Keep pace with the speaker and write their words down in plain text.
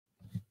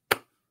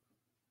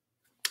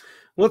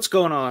What's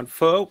going on,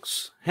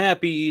 folks?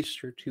 Happy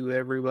Easter to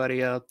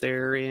everybody out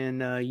there in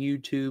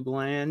YouTube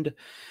land.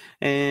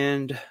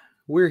 And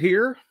we're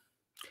here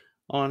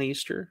on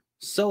Easter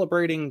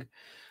celebrating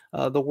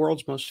the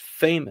world's most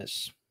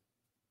famous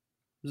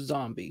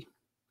zombie,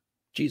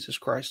 Jesus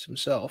Christ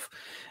himself.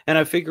 And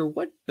I figure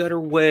what better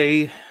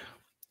way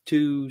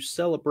to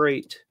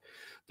celebrate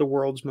the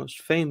world's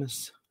most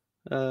famous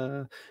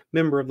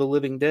member of the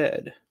living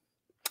dead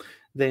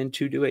than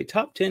to do a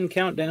top 10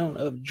 countdown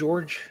of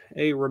George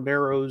A.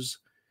 Romero's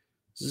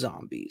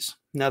zombies.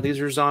 Now,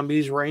 these are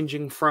zombies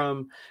ranging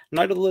from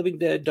Night of the Living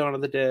Dead, Dawn of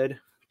the Dead,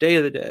 Day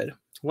of the Dead,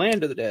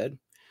 Land of the Dead,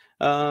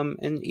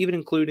 and even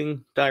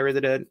including Diary of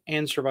the Dead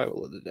and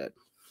Survival of the Dead.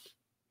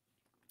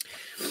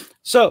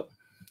 So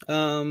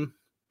I'm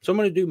going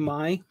to do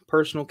my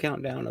personal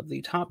countdown of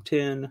the top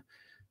 10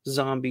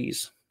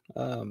 zombies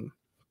in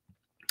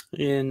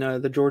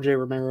the George A.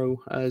 Romero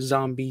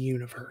zombie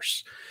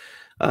universe.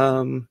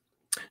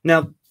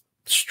 Now,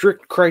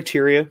 strict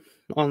criteria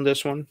on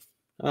this one.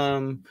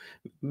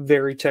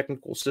 Very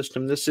technical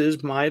system. This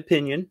is my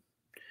opinion.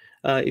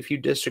 If you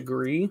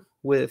disagree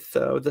with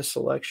the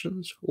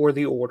selections or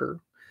the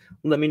order,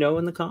 let me know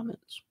in the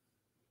comments.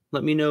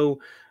 Let me know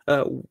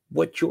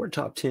what your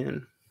top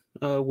 10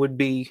 would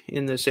be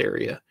in this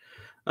area.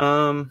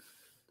 But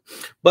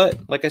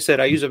like I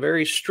said, I use a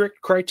very strict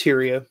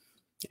criteria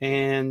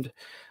and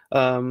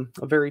a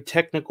very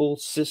technical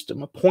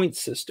system, a point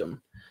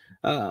system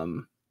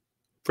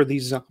for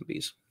these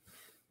zombies.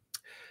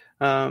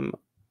 I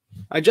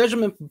judge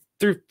them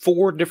through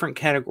 4 different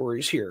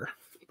categories here: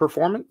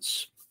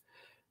 performance,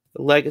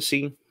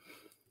 legacy,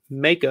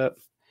 makeup,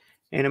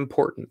 and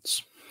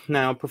importance.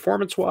 Now,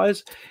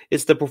 performance-wise,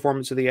 it's the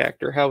performance of the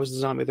actor. How is the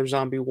zombie? Their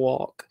zombie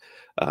walk,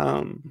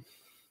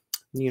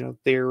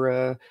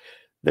 their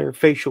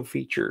facial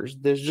features.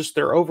 There's just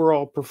their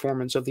overall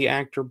performance of the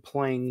actor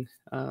playing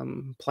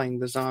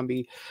the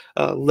zombie.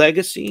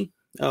 Legacy.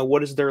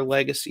 What is their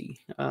legacy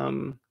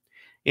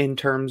in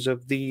terms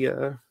of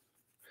the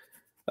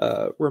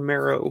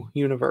Romero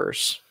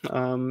universe,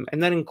 and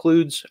that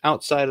includes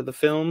outside of the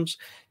films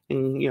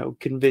and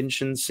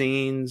convention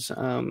scenes.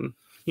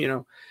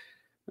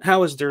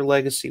 How is their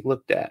legacy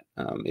looked at?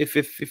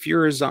 If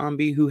you're a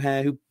zombie who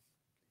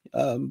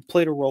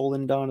played a role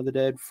in Dawn of the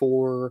Dead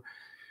for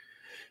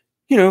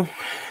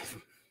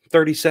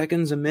 30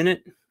 seconds, a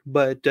minute,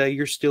 but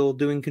you're still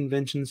doing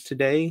conventions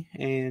today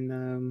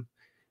and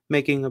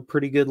making a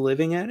pretty good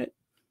living at it,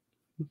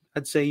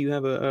 I'd say you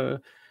have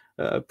a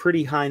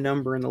pretty high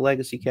number in the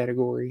legacy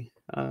category.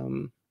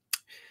 The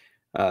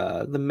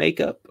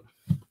makeup,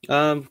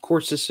 of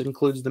course, this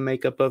includes the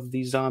makeup of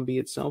the zombie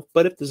itself.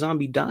 But if the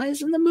zombie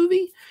dies in the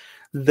movie,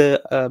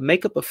 the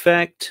makeup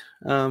effect,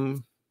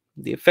 the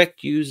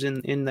effect used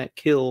in that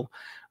kill,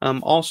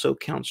 also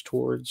counts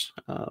towards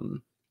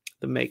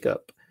the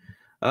makeup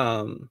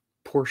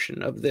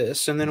portion of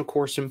this. And then, of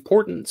course,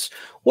 importance.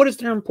 What is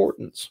their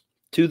importance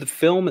to the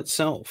film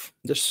itself,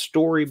 the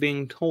story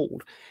being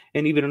told?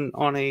 And even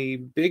on a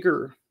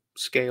bigger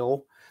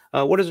scale,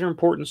 what is their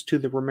importance to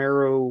the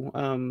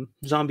Romero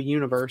zombie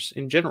universe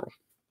in general?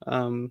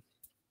 So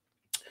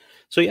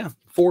yeah,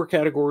 4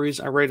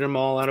 categories. I rated them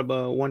all out of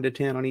 1 to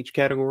 10 on each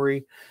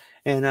category.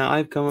 And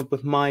I've come up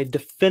with my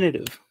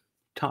definitive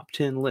top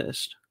 10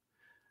 list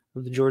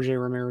of the George A.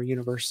 Romero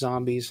universe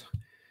zombies.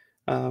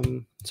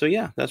 So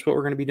yeah, that's what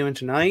we're going to be doing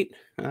tonight.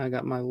 I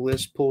got my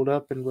list pulled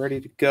up and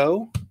ready to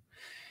go.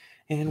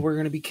 And we're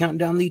going to be counting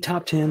down the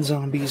top 10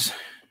 zombies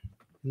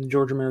in the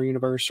George Romero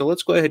universe. So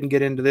let's go ahead and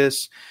get into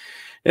this.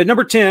 At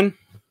number 10,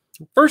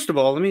 first of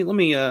all, let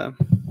me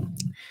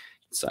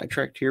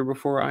sidetrack here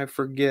before I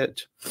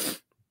forget.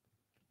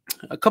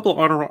 A couple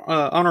of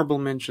honorable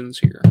mentions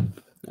here.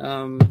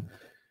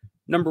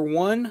 Number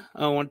 1,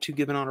 I want to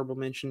give an honorable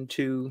mention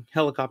to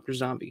Helicopter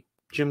Zombie,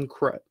 Jim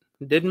Crut.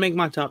 Didn't make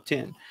my top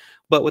 10,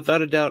 but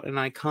without a doubt, an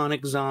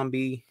iconic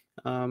zombie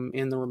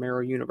in the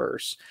Romero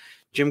universe.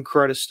 Jim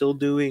Crut is still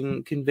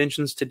doing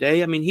conventions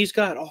today. I mean, he's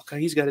got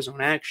his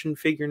own action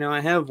figure now. I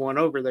have one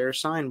over there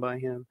signed by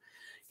him.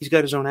 He's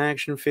got his own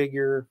action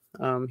figure.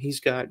 He's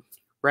got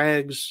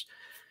rags,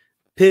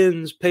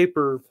 pins,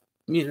 paper,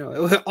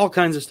 all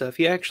kinds of stuff.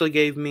 He actually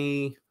gave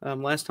me,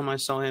 last time I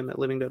saw him at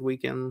Living Dead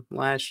Weekend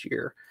last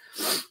year,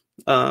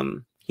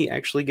 he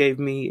actually gave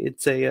me,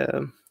 it's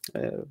a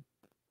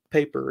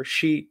paper, a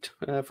sheet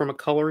from a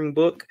coloring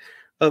book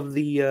of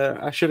the,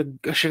 I should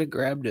have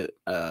grabbed it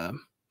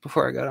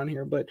before I got on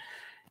here, but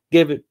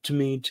gave it to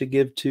me to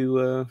give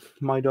to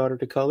my daughter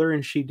to color,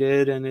 and she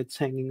did, and it's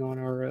hanging on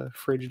our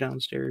fridge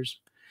downstairs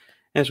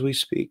as we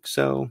speak.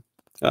 So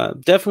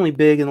definitely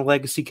big in the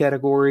legacy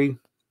category.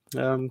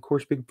 Of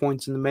course, big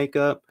points in the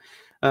makeup.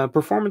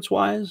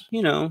 Performance-wise,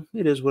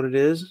 it is what it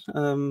is.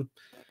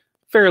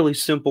 Fairly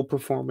simple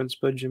performance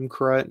by Jim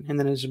Crut, and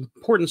then his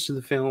importance to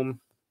the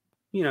film,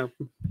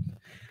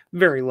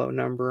 very low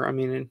number. I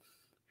mean,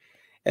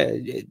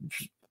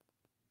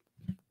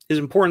 his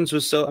importance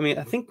was so. I mean,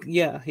 I think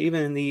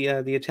even in the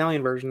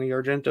Italian version, the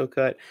Argento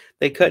cut,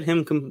 they cut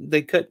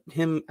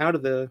him out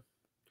of the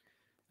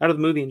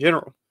movie in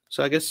general.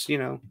 So I guess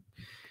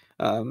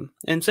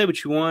And say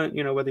what you want,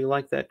 whether you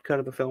like that cut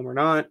of the film or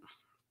not.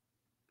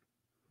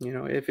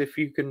 If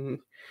you can,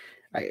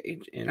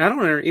 and I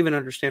don't even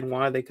understand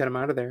why they cut him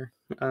out of there,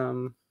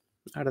 out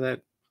of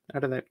that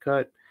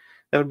cut.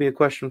 That would be a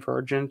question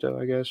for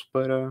Argento, I guess.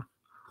 But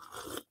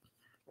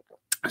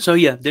so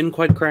yeah, didn't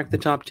quite crack the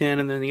top 10.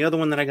 And then the other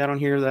one that I got on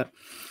here that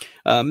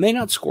may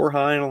not score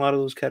high in a lot of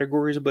those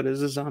categories, but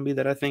is a zombie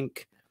that I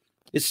think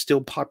is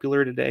still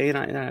popular today. And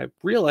I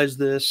realized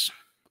this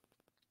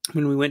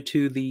when we went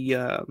to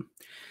the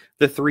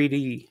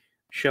 3D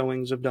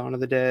showings of Dawn of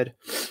the Dead.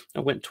 I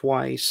went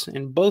twice,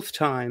 and both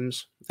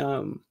times,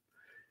 there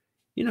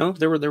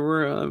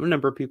were a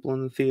number of people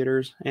in the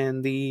theaters,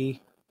 and the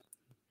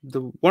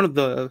one of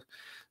the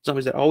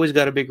zombies that always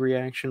got a big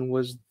reaction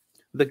was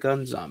the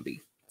gun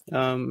zombie,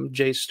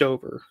 Jay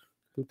Stover,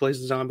 who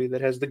plays the zombie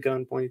that has the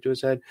gun pointed to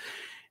his head,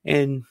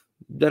 and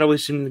that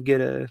always seemed to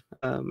get a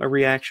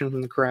reaction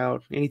from the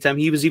crowd. Anytime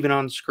he was even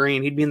on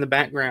screen, he'd be in the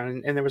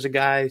background, and there was a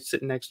guy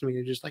sitting next to me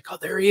who just like, oh,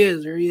 there he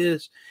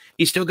is,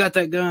 he still got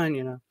that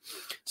gun,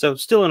 So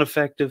still an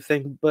effective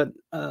thing, but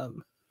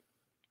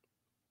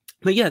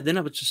yeah, then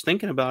I was just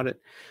thinking about it,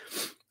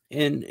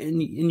 and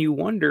you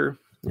wonder,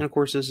 and of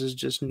course this is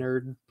just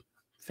nerd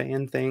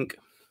fan think,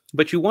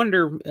 but you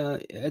wonder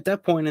at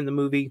that point in the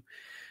movie,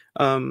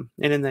 and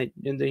in the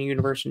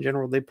universe in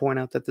general, they point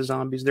out that the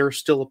zombies, they're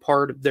still a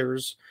part of,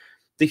 there's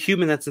the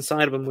human that's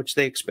inside of them, which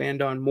they expand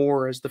on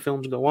more as the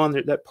films go on.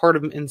 That part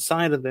of them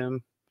inside of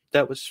them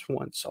that was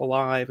once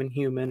alive and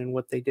human and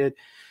what they did,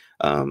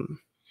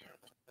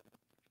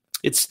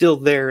 it's still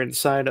there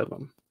inside of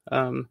them.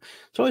 So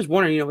I always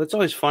wonder, it's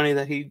always funny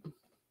that he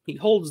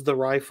holds the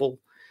rifle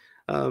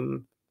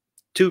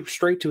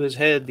straight to his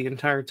head the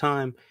entire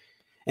time,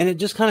 and it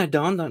just kind of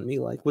dawned on me,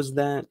 like, was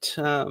that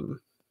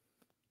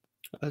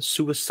a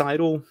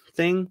suicidal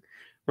thing,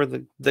 where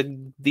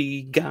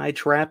the guy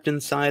trapped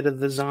inside of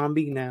the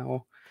zombie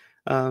now,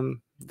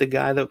 the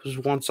guy that was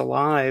once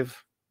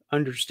alive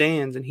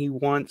understands, and he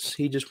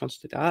just wants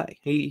to die.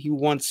 He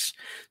wants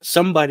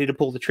somebody to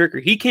pull the trigger.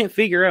 He can't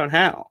figure out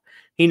how.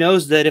 He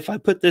knows that if I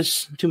put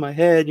this to my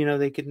head, he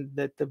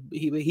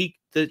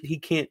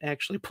can't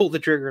actually pull the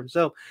trigger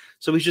himself.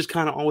 So he's just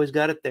kind of always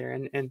got it there.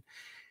 And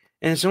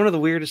it's one of the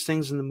weirdest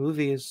things in the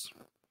movie is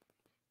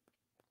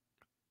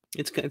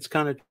it's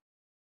kind of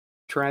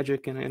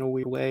tragic in a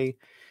weird way.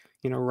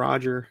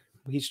 Roger,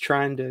 he's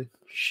got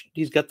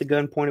the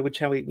gun pointed,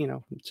 which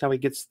it's how he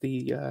gets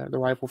the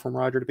rifle from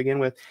Roger to begin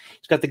with.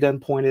 He's got the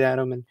gun pointed at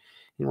him, and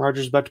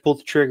Roger's about to pull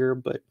the trigger,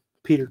 but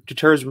Peter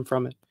deters him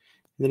from it.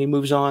 And then he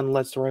moves on and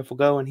lets the rifle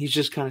go, and he's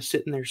just kind of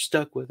sitting there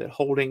stuck with it,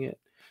 holding it.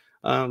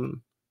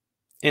 And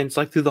it's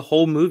like through the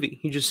whole movie,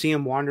 you just see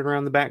him wandering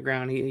around the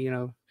background.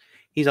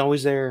 He's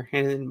always there,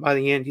 and then by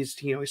the end, he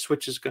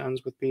switches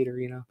guns with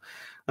Peter.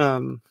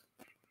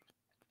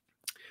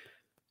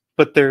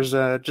 But there's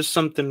just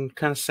something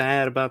kind of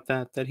sad about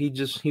that he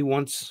doesn't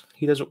want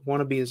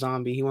to be a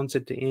zombie. He wants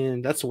it to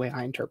end. That's the way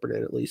I interpret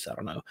it, at least. I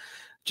don't know.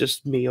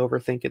 Just me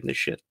overthinking this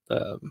shit,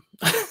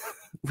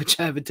 which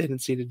I have a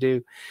tendency to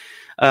do.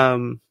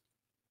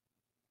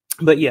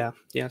 But yeah.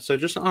 So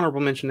just an honorable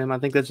mention to him. I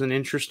think that's an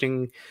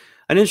interesting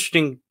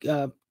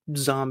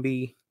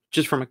zombie,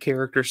 just from a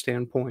character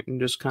standpoint, and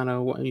just kind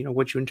of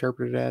what you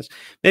interpret it as.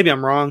 Maybe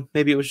I'm wrong.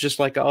 Maybe it was just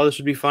like, oh, this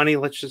would be funny.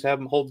 Let's just have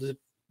him hold the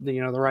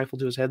rifle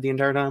to his head the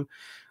entire time.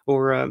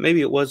 Or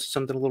maybe it was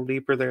something a little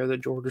deeper there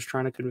that George was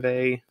trying to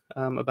convey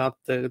about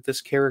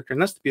this character.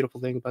 And that's the beautiful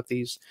thing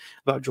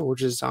about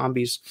George's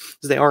zombies,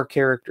 is they are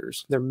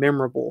characters. They're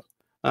memorable.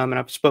 And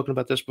I've spoken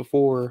about this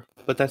before,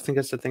 but I think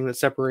that's the thing that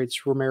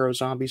separates Romero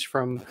Zombies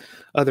from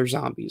other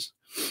zombies.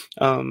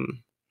 They're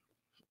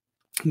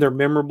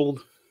memorable.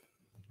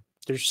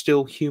 They're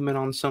still human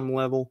on some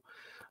level.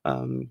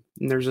 And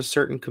there's a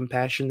certain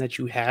compassion that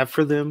you have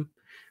for them,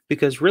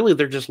 because really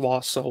they're just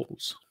lost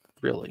souls.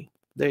 Really,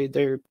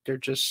 they're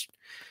just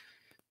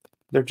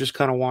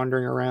kind of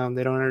wandering around.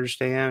 They don't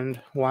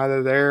understand why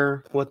they're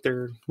there, what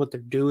they're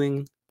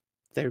doing.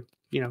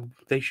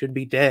 They should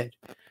be dead,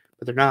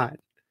 but they're not.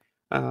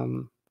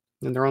 And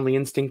their only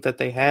instinct that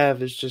they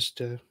have is just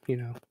to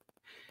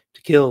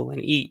kill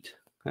and eat,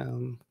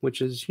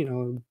 which is,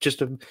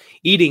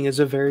 eating is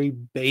a very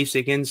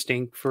basic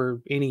instinct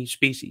for any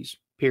species,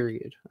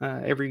 period.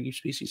 Every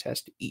species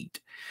has to eat.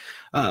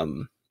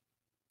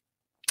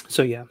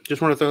 So yeah,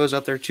 just want to throw those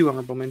out there, 2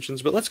 honorable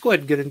mentions. But let's go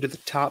ahead and get into the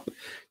top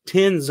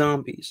 10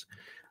 zombies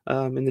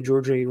in the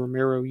George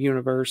Romero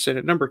universe. And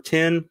at number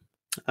 10,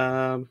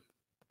 got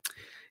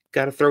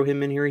to throw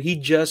him in here. He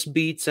just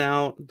beats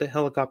out the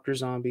helicopter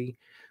zombie,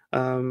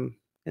 and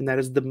that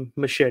is the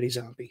machete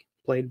zombie,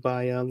 played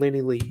by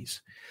Lenny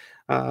Lees.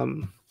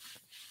 And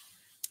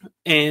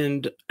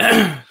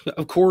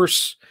of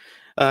course,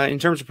 in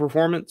terms of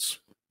performance,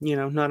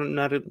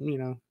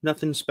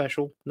 nothing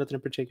special, nothing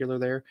in particular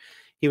there.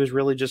 He was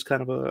really just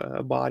kind of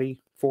a body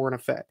for an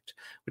effect,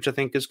 which I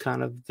think is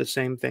kind of the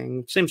same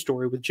thing, same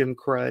story with Jim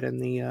Crud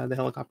and the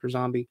helicopter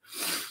zombie.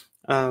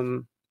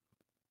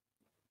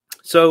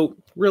 So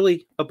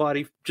really a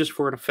body just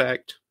for an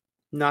effect.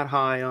 not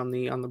high on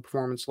the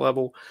performance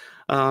level,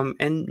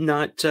 and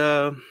not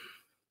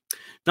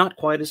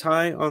quite as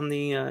high on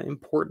the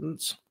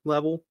importance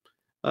level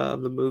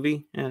of the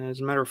movie. And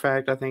as a matter of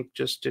fact, I think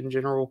just in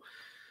general,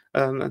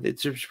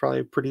 it's just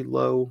probably pretty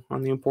low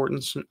on the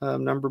importance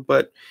number.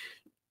 But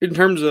in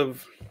terms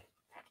of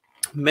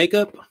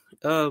makeup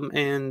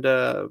and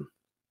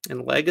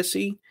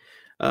legacy,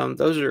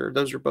 those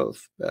are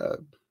both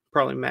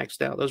probably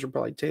maxed out. Those are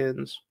probably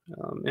tens,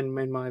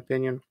 in my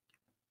opinion.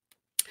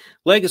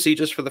 Legacy,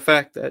 just for the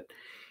fact that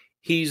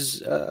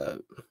he's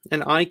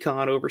an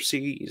icon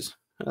overseas.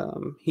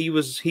 He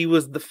was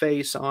the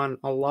face on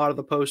a lot of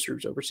the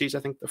posters overseas. I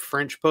think the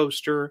French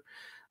poster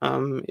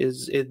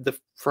is the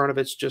front of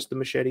it's just the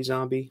machete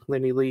zombie,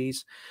 Lenny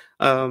Lee's.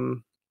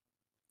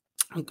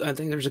 I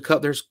think there's a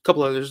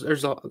couple others.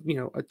 There's a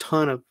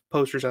ton of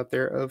posters out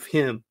there of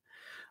him.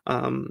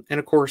 And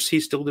of course,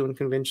 he's still doing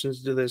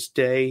conventions to this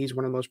day. He's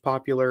one of the most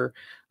popular,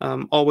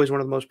 always one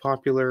of the most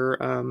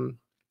popular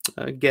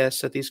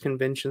guests at these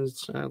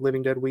conventions.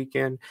 Living Dead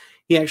Weekend.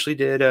 He actually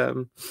did.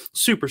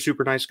 Super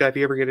super nice guy. If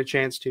you ever get a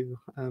chance to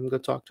go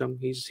talk to him,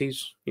 he's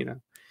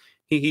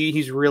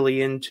he's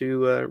really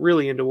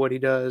into what he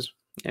does.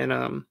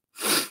 And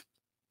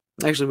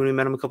actually, when we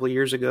met him a couple of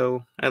years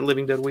ago at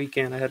Living Dead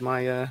Weekend, I had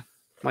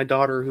my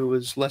daughter, who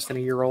was less than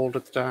a year old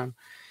at the time,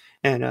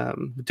 and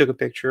we took a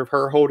picture of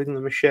her holding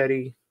the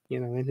machete,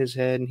 in his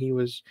head, and he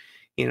was,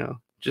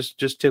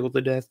 just tickled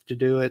to death to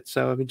do it.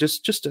 So I mean,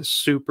 just a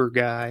super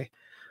guy,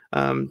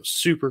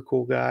 super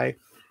cool guy.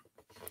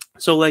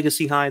 So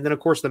legacy high. Then of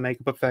course the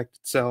makeup effect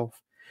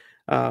itself.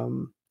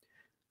 Tom,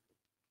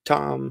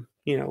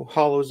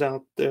 hollows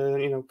out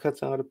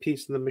cuts out a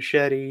piece of the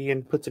machete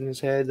and puts it in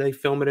his head. They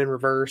film it in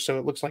reverse, so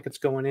it looks like it's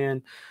going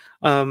in.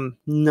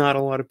 Not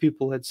a lot of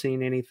people had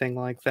seen anything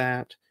like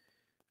that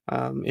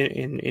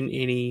in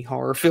any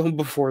horror film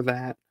before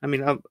that. I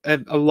mean,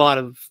 a lot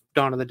of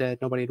Dawn of the Dead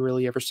nobody had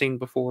really ever seen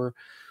before,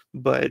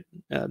 but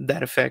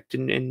that effect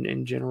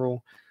in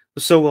general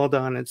was so well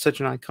done. It's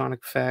such an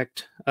iconic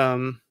effect,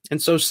 and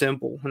so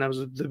simple. And that was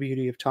the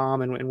beauty of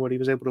Tom and what he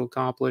was able to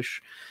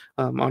accomplish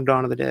on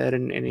Dawn of the Dead,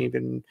 and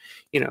even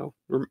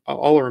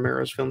all of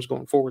Romero's films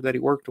going forward that he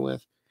worked on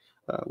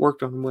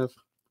them with.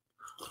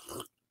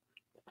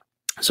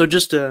 So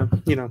just an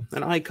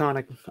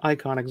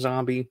iconic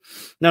zombie,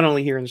 not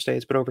only here in the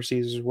States but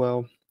overseas as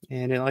well.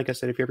 And like I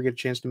said, if you ever get a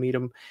chance to meet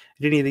him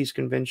at any of these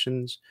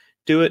conventions,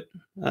 do it.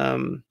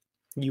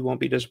 You won't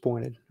be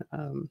disappointed.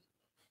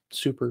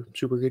 Super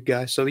super good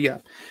guy. So yeah,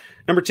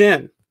 number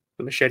 10,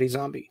 the Machete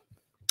Zombie.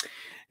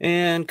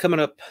 And coming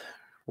up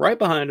right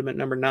behind him at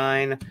number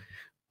 9,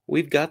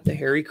 we've got the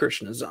Hare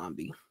Krishna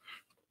Zombie.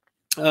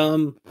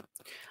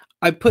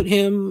 I put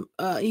him,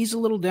 he's a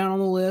little down on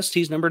the list.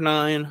 He's number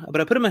 9,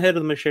 but I put him ahead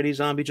of the Machete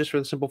Zombie just for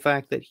the simple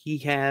fact that he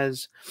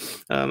has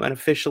an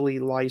officially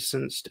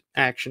licensed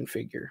action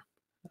figure,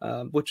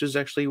 which is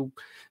actually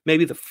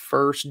maybe the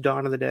first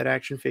Dawn of the Dead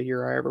action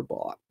figure I ever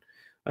bought,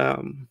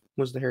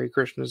 was the Hare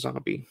Krishna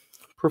Zombie.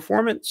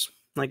 Performance,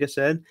 like I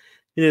said,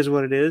 it is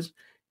what it is.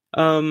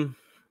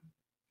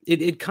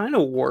 It kind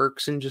of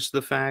works in just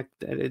the fact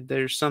that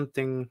there's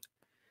something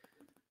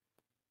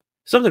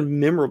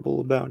memorable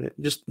about it.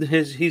 Just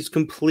he's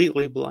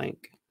completely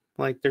blank.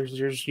 Like there's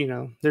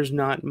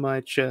not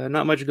much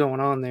going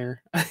on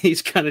there.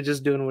 He's kind of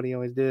just doing what he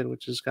always did,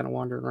 which is kind of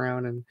wandering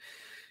around, and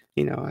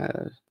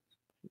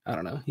I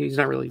don't know. He's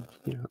not really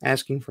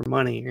asking for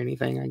money or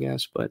anything, I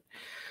guess. But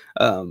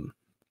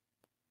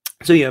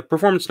so yeah,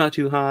 performance not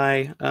too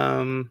high,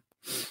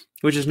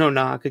 which is no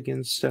knock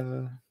against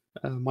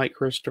Mike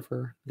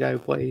Christopher, the guy who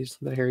plays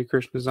the Hare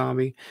Krishna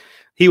Zombie.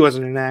 He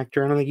wasn't an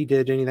actor. I don't think he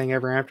did anything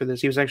ever after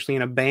this. He was actually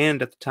in a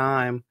band at the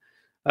time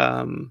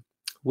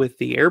with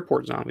the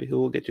Airport Zombie, who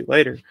we'll get to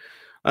later,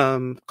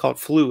 called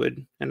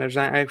Fluid. And I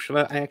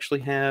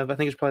actually have, I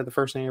think it's probably the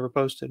first thing I ever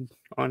posted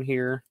on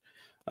here.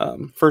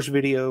 First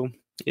video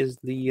is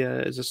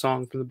a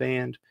song from the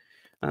band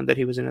that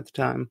he was in at the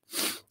time.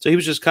 So he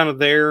was just kind of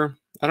there.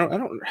 I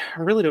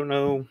really don't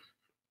know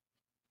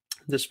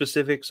the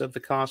specifics of the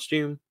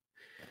costume.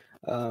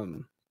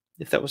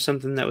 If that was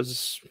something that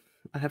was,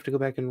 I'd have to go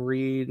back and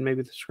read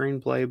maybe the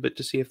screenplay, but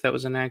to see if that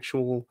was an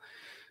actual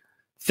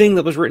thing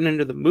that was written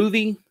into the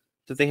movie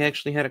that they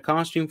actually had a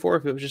costume for,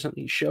 if it was just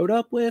something he showed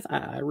up with,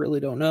 I really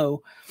don't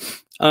know.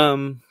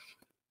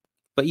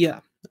 But yeah,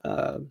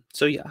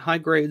 so yeah, high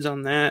grades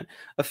on that.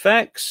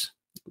 Effects,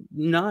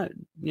 not,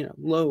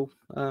 low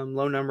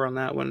number on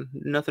that one.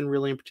 Nothing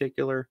really in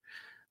particular.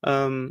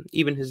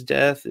 Even his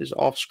death is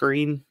off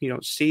screen. You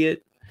don't see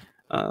it,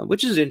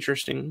 which is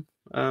interesting.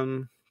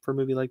 For a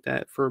movie like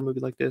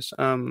this.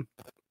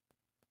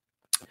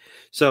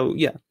 So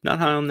yeah, not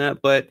high on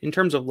that, but in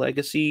terms of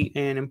legacy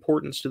and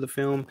importance to the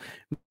film,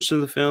 most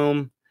of the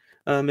film,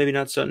 maybe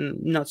not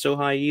so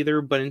high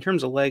either, but in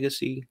terms of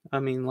legacy,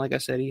 I mean, like I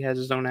said, he has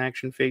his own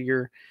action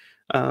figure.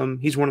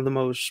 He's one of the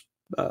most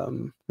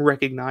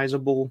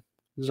recognizable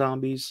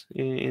zombies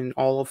in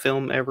all of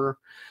film ever.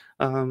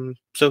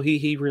 So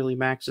he really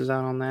maxes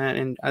out on that,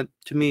 and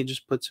to me, it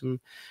just puts him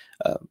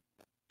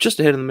just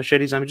ahead of the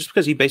Machete Zombie, just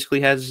because he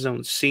basically has his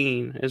own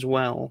scene as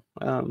well.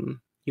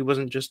 He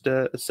wasn't just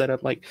a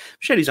setup. Like,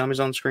 Machete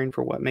Zombie's on screen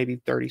for what, maybe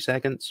 30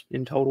 seconds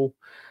in total.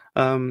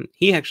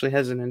 He actually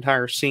has an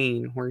entire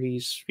scene where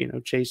he's,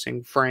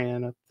 chasing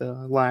Fran up the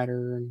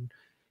ladder and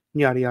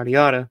yada yada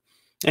yada,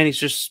 and he's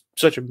just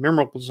such a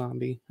memorable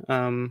zombie.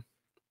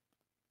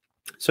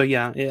 So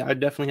yeah, I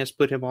definitely has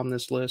put him on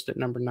this list at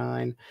number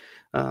 9.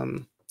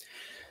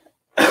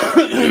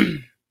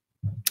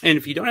 And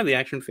if you don't have the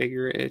action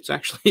figure, it's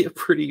actually a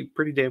pretty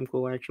damn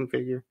cool action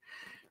figure.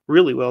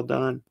 Really well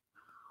done.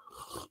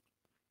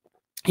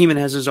 He even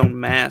has his own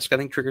mask. I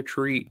think Trick or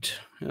Treat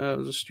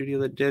was a studio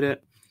that did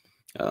it.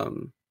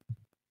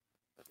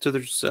 So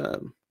there's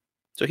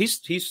so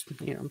he's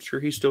I'm sure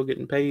he's still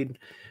getting paid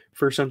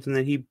for something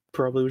that he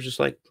probably was just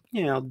like,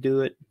 yeah, I'll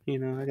do it. I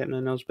got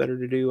nothing else better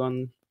to do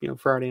on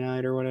Friday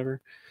night or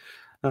whatever.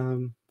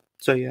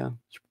 So yeah,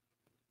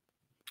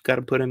 got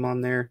to put him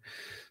on there.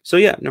 So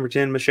yeah, number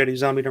 10, Machete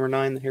Zombie. Number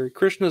 9, the Hare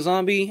Krishna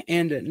Zombie.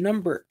 And at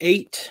number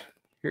 8,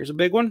 here's a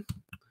big one,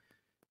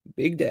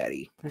 Big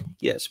Daddy.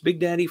 Yes, Big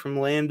Daddy from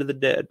Land of the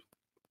Dead.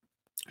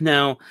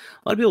 Now, a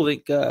lot of people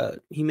think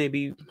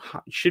he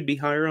should be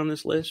higher on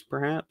this list,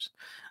 perhaps.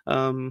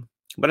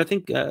 But I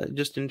think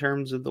just in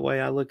terms of the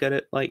way I look at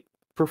it, like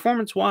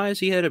performance-wise,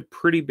 he had a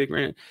pretty big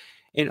run.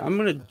 And I'm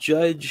gonna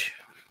judge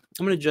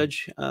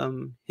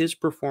his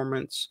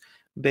performance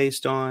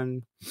based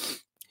on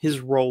his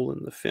role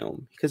in the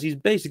film, because he's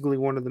basically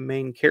one of the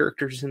main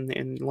characters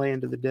in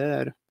Land of the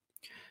Dead.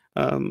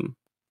 But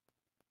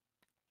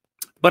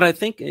I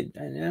think I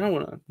don't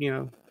want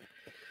to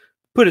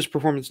put his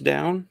performance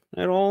down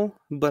at all,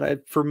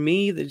 but for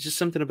me, there's just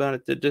something about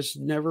it that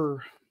just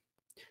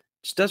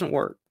doesn't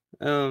work.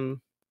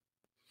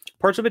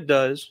 Parts of it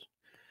does,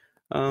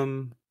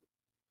 but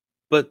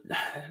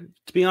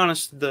to be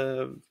honest,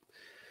 the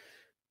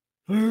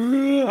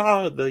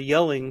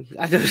yelling,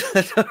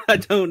 I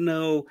don't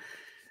know.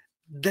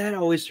 That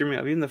always threw me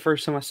off. Even the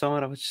first time I saw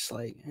it, I was just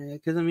like,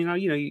 because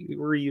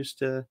we're used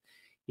to,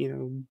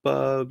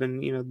 Bub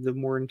and the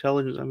more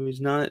intelligent. I mean,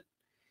 he's not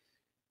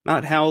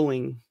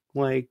howling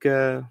like.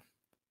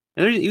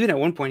 Even at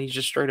one point, he's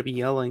just straight up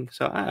yelling.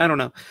 So I don't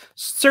know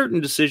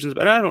certain decisions,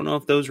 but I don't know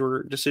if those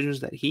were decisions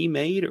that he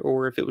made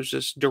or if it was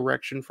just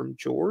direction from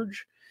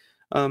George.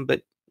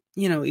 But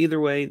either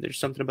way, there's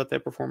something about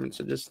that performance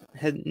that just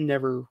had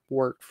never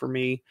worked for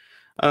me.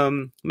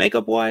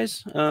 Makeup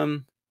wise,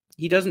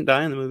 he doesn't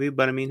die in the movie,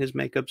 but I mean his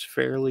makeup's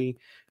fairly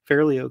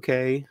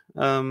okay.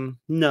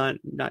 Not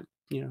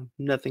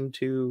nothing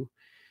too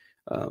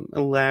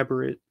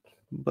elaborate,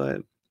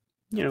 but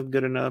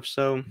good enough.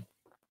 So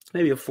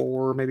maybe a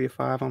 4, maybe a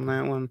 5 on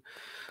that one.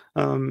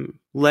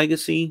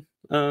 Legacy,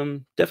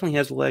 definitely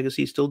has a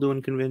legacy, still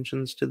doing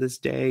conventions to this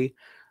day.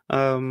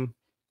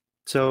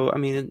 So I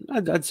mean,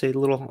 I'd say a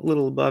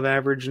little above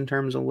average in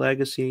terms of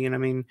legacy, and I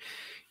mean,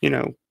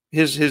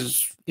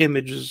 his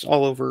image is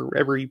all over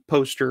every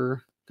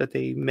poster that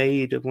they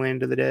made of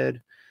Land of the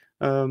Dead.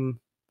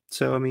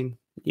 So I mean,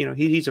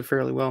 he's a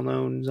fairly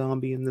well-known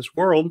zombie in this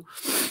world.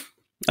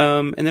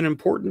 And then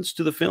importance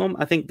to the film,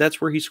 I think that's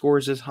where he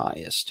scores his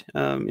highest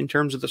in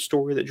terms of the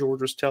story that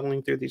George was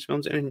telling through these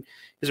films. And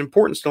his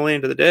importance to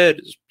Land of the Dead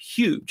is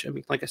huge. I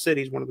mean, like I said,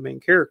 he's one of the main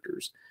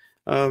characters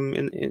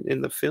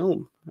in the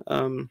film.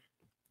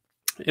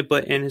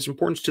 But his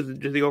importance to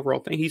the overall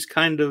thing, he's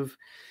kind of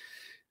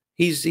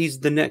he's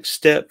the next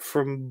step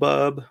from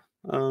Bub.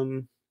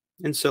 And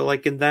so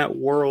like in that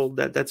world,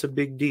 that's a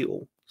big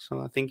deal. So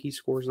I think he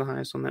scores the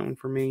highest on that one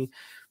for me.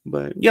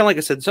 But yeah, like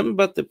I said, something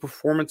about the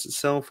performance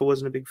itself I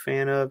wasn't a big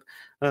fan of.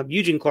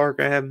 Eugene Clark,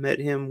 I have met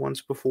him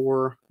once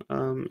before,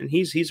 and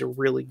he's a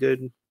really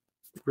good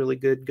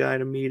guy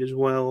to meet as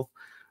well.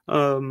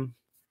 Because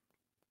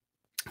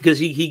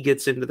he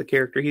gets into the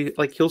character.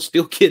 He'll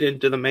still get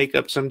into the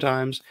makeup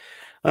sometimes,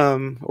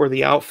 or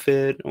the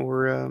outfit,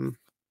 or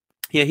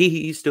yeah,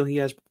 he has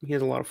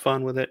a lot of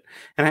fun with it.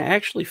 And I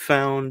actually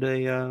found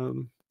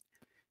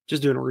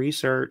just doing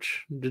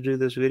research to do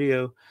this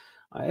video,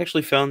 I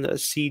actually found a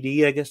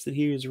CD, I guess, that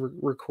he was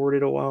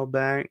recorded a while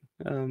back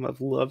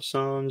of love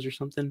songs or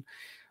something.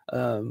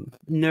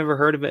 Never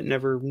heard of it,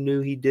 never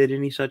knew he did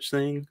any such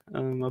thing.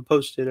 I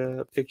posted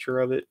a picture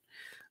of it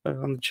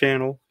on the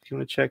channel if you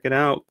want to check it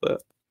out.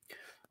 But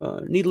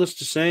needless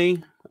to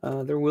say,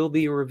 there will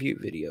be a review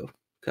video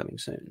coming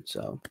soon,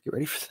 so get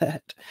ready for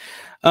that.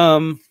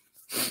 So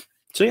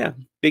yeah,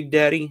 Big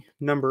Daddy,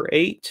 number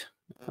 8.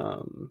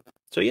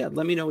 So yeah,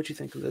 let me know what you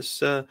think of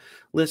this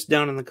list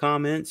down in the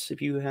comments. If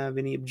you have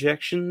any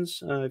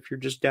objections, if you're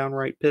just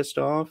downright pissed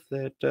off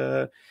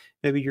that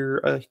maybe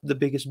you're the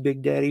biggest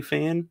Big Daddy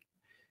fan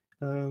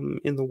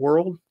in the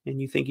world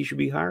and you think he should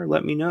be higher,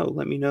 let me know.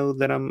 Let me know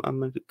that I'm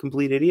a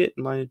complete idiot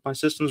and my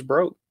system's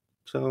broke.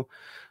 So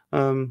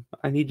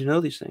I need to know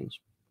these things.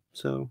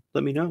 So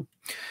let me know.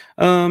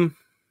 Where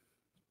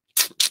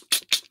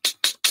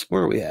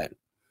are we at?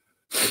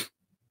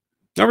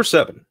 Number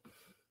 7.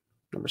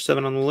 Number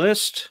 7 on the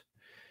list,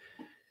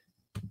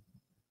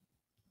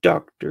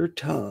 Dr.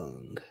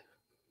 Tongue.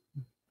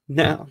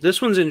 Now,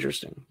 this one's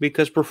interesting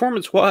because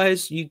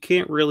performance-wise, you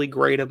can't really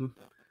grade him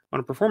on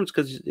a performance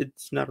because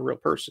it's not a real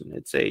person.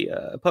 It's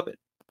a puppet.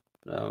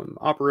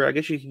 Operator. I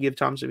guess you could give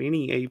Tom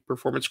Savini a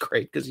performance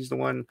grade because he was the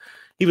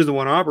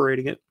one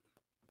operating it.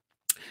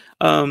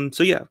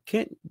 So yeah,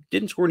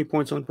 didn't score any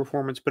points on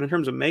performance, but in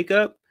terms of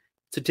makeup,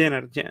 it's a 10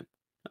 out of 10.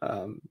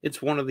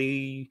 It's one of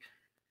the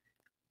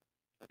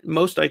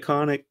most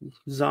iconic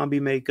zombie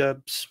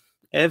makeups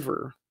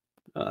ever.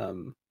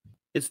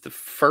 It's the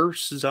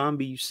first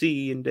zombie you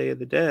see in Day of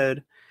the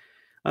Dead.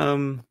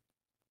 And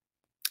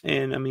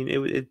I mean,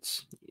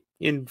 it's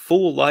in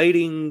full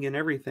lighting and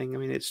everything. I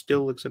mean, it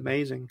still looks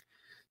amazing.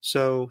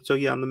 So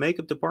yeah, on the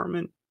makeup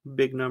department,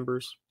 big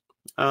numbers.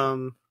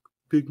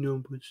 Big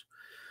numbers.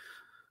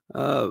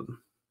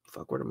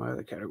 Fuck, what are my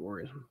other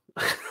categories?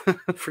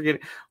 Forget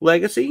it.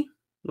 Legacy,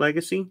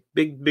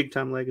 big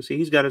time legacy.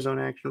 He's got his own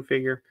action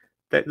figure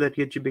that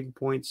gets you big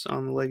points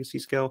on the legacy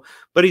scale.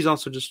 But he's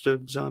also just a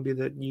zombie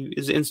that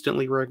is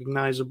instantly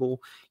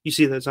recognizable. You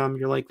see that zombie,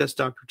 you're like, that's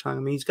Dr. Time.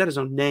 I mean, he's got his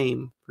own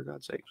name, for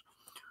God's sake.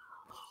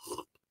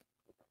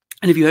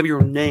 And if you have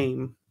your own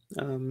name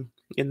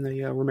in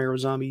the Romero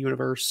Zombie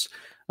universe,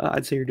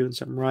 I'd say you're doing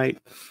something right.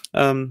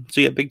 So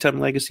yeah, big time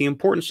legacy.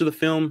 Importance to the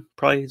film,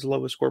 probably his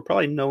lowest score,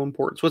 probably no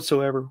importance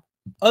whatsoever,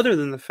 other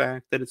than the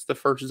fact that it's the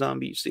first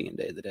zombie you see in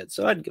Day of the Dead.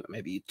 So I'd give it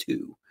maybe a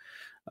 2.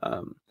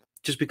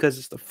 Just because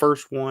it's the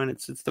first one.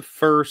 It's the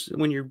first,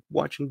 when you're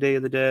watching Day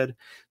of the Dead,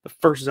 the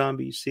first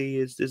zombie you see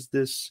is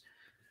this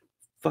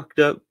fucked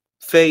up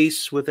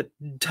face with a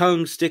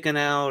tongue sticking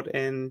out,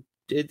 and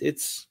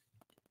it's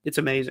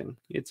amazing.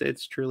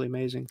 It's truly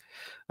amazing.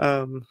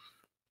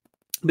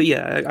 But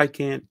yeah, I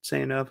can't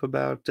say enough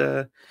about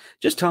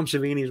just Tom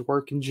Savini's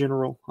work in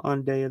general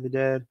on Day of the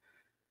Dead.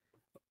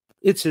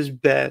 It's his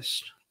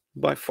best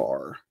by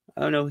far.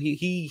 I don't know,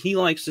 he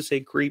likes to say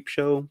creep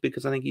show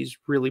because I think he's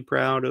really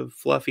proud of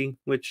Fluffy,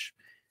 which,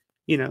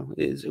 you know,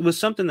 it was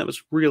something that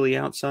was really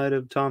outside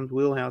of Tom's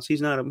wheelhouse. You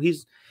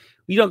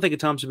don't think of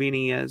Tom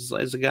Savini as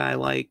a guy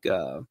like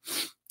a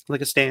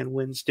Stan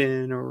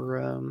Winston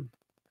or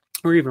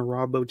even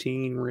Rob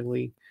Bottin,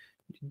 really.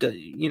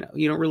 You know,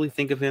 you don't really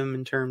think of him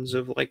in terms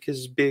of like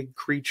his big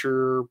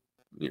creature,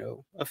 you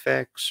know,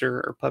 effects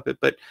or puppet,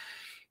 but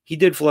he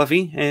did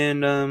Fluffy,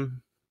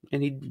 and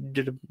he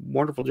did a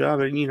wonderful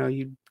job. And you know,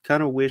 you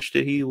kind of wish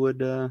that he would,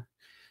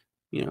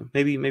 you know,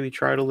 maybe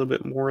try a little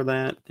bit more of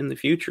that in the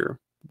future.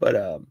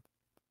 But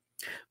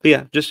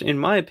yeah, just in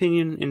my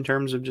opinion, in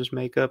terms of just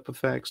makeup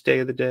effects, Day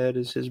of the Dead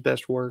is his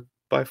best work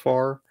by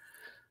far.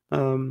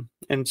 And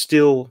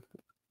still,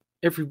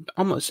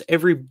 almost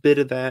every bit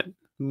of that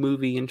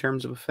movie in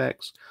terms of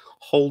effects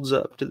holds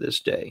up to this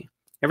day.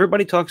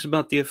 Everybody talks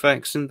about the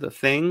effects in The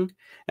Thing,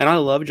 and I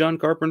love John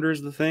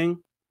Carpenter's The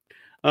Thing.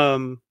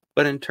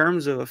 But in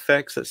terms of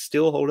effects that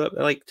still hold up,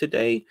 like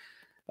today,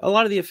 a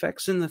lot of the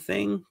effects in The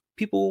Thing,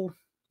 people,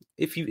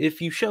 if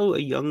you show a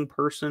young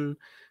person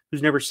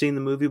who's never seen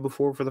the movie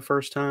before for the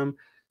first time,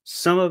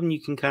 some of them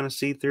you can kind of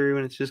see through,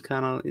 and it's just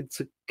kind of,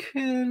 it's a,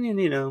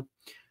 you know,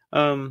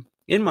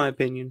 in my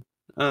opinion.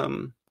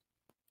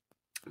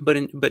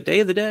 But Day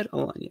of the Dead,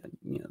 oh, yeah,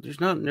 you know,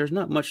 there's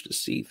not much to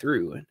see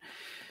through,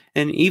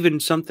 and even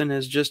something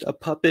as just a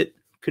puppet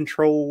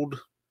controlled,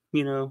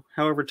 you know,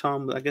 however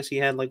Tom, I guess he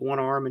had like one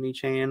arm in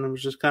each hand and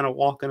was just kind of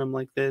walking them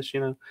like this,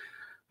 you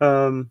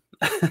know,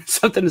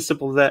 something as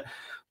simple as that.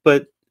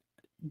 But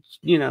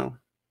you know,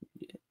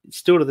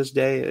 still to this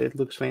day, it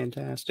looks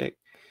fantastic.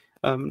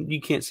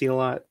 You can't see a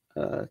lot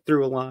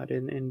through a lot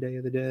in Day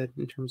of the Dead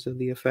in terms of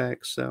the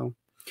effects. So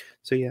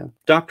yeah,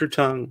 Dr.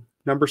 Tongue,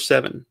 number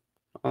 7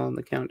 on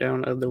the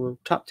countdown of the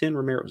top 10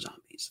 Romero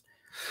Zombies.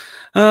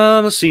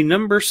 Let's see,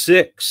 number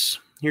 6.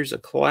 Here's a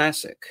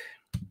classic.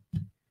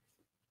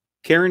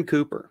 Karen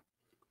Cooper,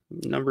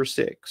 number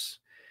 6.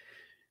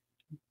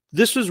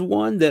 This was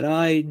one that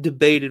I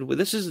debated with.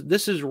 This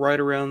is right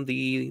around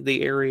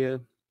the area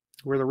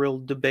where the real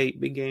debate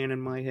began in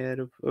my head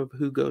of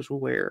who goes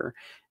where.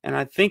 And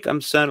I think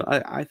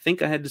I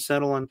think I had to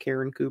settle on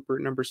Karen Cooper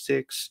at number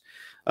 6.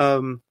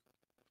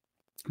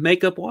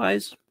 Makeup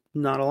wise,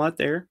 not a lot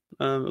there.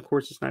 Of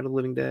course, it's Night of the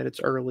Living Dead. It's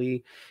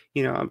early.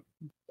 You know,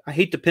 I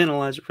hate to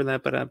penalize it for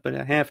that, but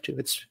I have to.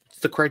 It's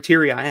the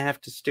criteria. I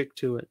have to stick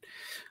to it.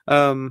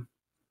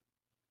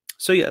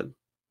 So yeah,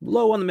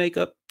 low on the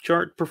makeup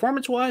chart.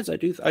 Performance wise, I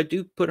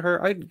do put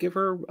her. I'd give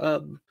her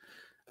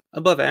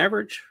above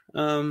average.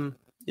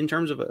 In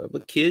terms of a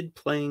kid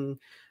playing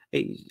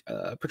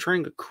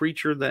portraying a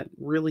creature that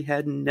really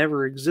had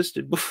never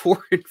existed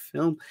before in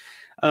film.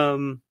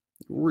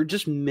 We're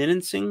just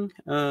menacing.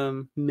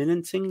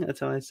 That's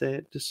how I say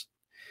it. Just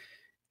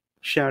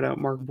shout out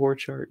Mark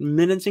Borchardt.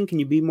 Menacing. Can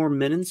you be more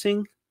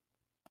menacing?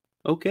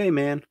 Okay,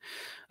 man.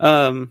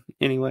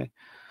 Anyway,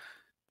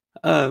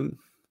 a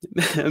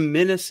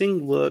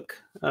menacing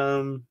look.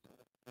 And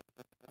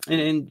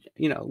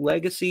you know,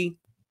 legacy,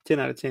 10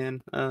 out of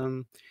 10.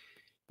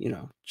 You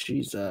know,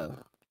 she's the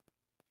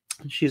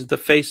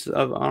face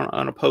of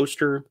on a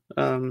poster.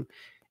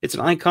 It's an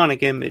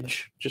iconic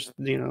image. Just,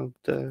 you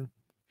know,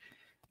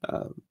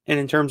 and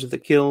in terms of the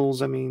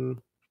kills, I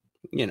mean,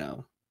 you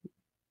know,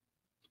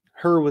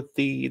 her with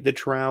the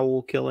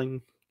trowel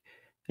killing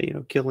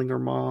her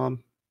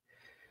mom.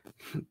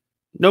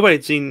 Nobody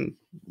had seen,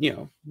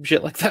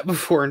 shit like that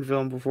before in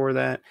film before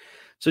that.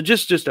 So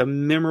just a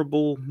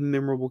memorable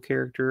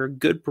character, a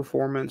good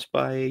performance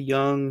by a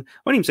young, I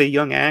wouldn't even say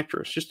young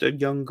actress, just a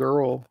young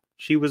girl.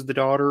 She was the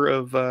daughter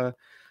of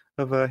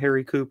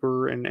Harry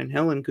Cooper and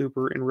Helen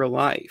Cooper in real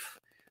life.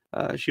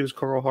 She was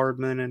Carl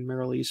Hardman and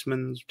Meryl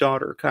Eastman's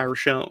daughter, Kyra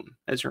Schoen,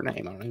 as her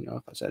name. I don't even know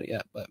if I said it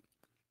yet, but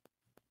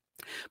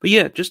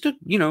yeah, just a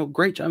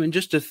great job. I mean,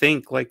 just to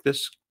think like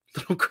this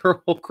little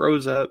girl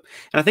grows up,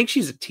 and I think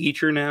she's a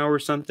teacher now or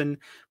something,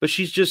 but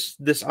she's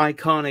just this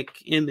iconic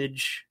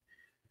image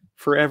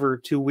forever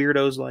to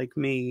weirdos like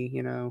me.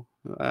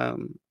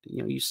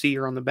 You see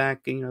her on the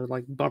back,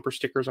 like bumper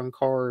stickers on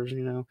cars.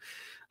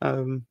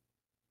 Um,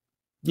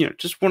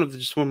 just one of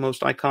the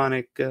most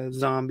iconic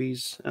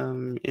zombies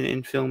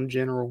in film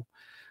general.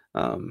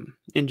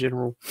 In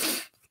general,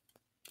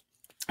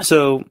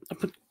 so I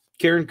put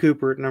Karen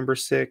Cooper at number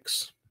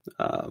 6.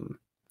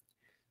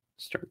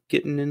 Start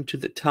getting into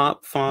the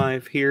top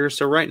 5 here.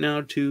 So right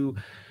now, to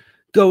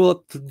go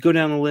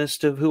down the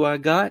list of who I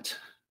got.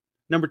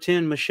 Number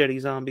 10, Machete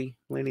Zombie,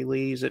 Lanny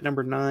Lee's. At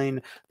number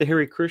 9, the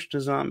Hare Krishna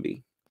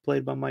Zombie,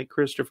 played by Mike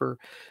Christopher.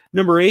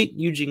 Number 8,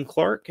 Eugene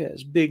Clark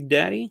as Big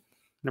Daddy.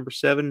 Number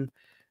 7,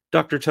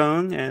 Dr.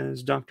 Tongue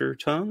as Dr.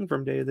 Tongue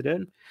from Day of the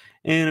Dead.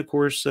 And, of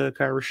course,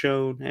 Kyra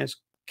Schoen as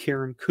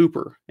Karen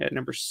Cooper at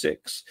number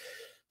 6.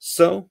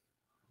 So,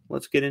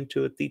 let's get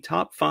into it. The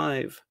top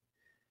 5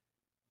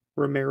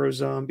 Romero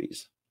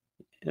Zombies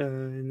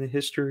in the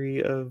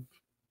history of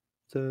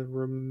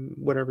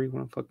whatever you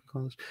want to fucking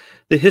call this.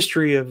 The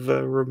history of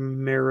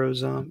Romero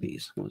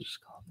Zombies. We'll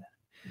just call it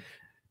that.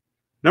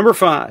 Number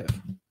 5,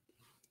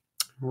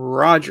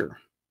 Roger.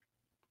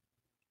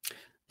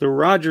 The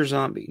Roger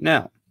Zombie.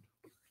 Now,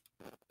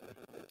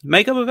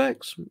 makeup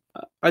effects,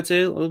 I'd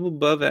say a little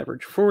above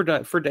average for Dawn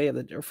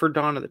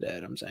of the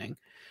Dead. I'm saying.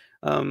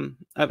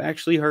 I've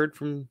actually heard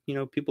from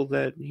people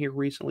that here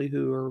recently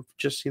who are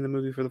just seeing the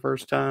movie for the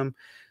first time.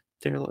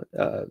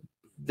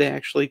 They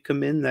actually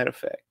commend that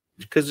effect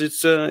because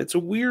it's a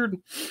weird,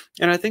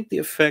 and I think the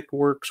effect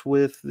works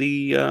with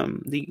the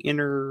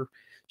inner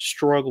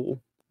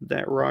struggle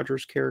that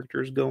Roger's character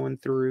is going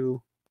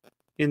through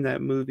in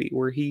that movie,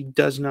 where he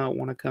does not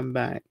want to come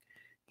back.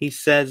 He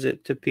says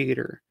it to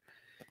Peter,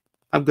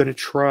 "I'm going to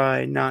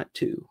try not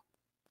to.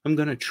 I'm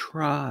going to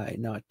try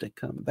not to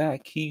come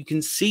back." You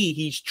can see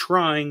he's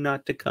trying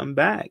not to come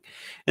back.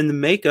 And the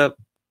makeup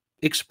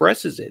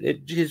expresses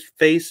it. His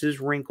face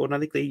is wrinkled. I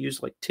think they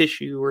use like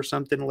tissue or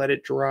something to let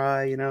it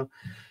dry,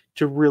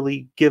 to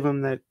really give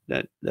him that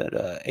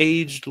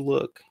aged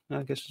look,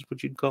 I guess is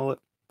what you'd call it.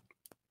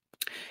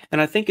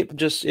 And I think it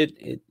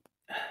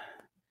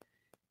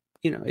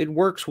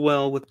works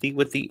well with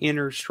the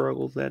inner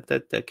struggle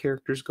that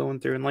character's going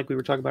through. And like we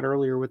were talking about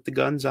earlier with the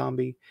gun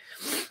zombie,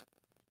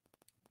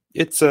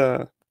 it's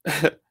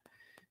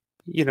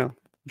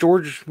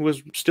George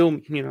was still,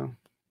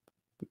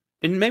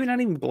 and maybe not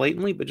even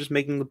blatantly, but just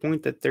making the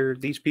point that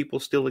these people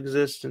still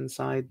exist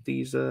inside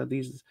these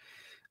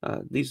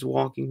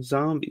walking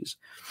zombies,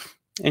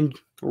 and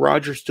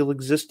Roger still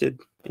existed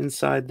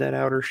inside that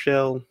outer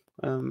shell,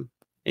 and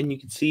you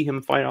can see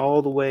him fight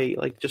all the way.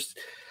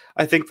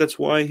 I think that's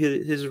why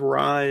his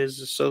rise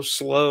is so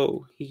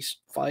slow. He's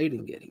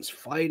fighting it,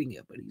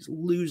 but he's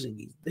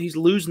losing. He's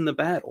losing the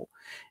battle.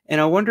 And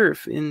I wonder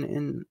if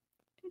in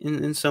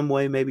some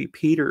way maybe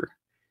Peter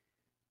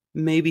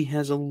maybe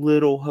has a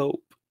little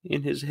hope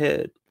in his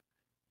head,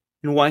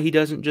 and why he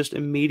doesn't just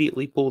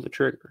immediately pull the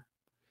trigger.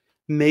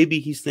 Maybe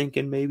he's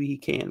thinking maybe he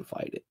can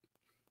fight it.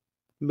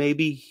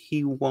 Maybe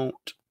he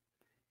won't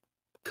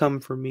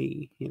come for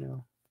me,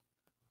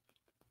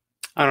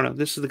 I don't know.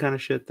 This is the kind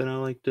of shit that I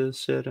like to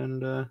sit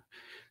and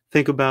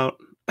think about.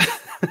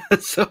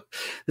 So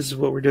this is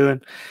what we're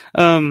doing.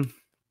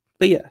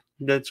 But yeah,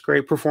 that's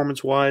great.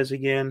 Performance-wise,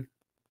 again,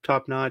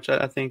 top notch.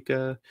 I think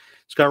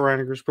Scott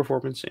Reiniger's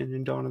performance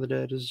in Dawn of the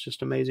Dead is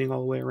just amazing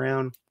all the way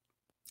around.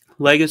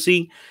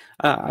 Legacy,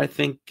 I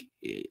think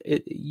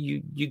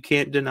you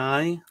can't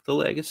deny the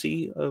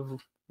legacy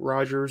of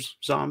Roger's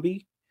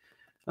zombie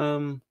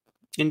in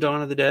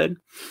Dawn of the Dead,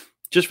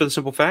 just for the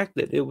simple fact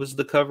that it was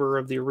the cover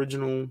of the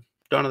original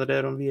Dawn of the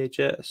Dead on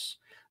VHS.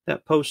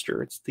 That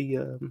poster, it's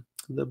the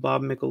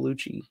Bob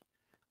Michelucci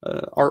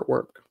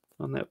artwork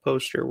on that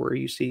poster where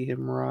you see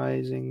him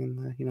rising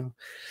and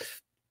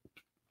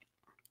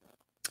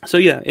So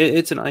yeah,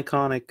 it's an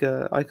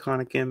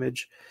iconic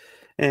image,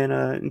 and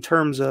in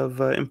terms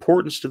of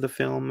importance to the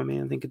film, I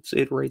mean, I think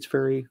it rates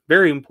very,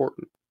 very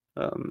important.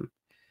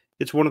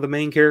 It's one of the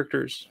main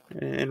characters,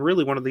 and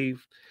really one of the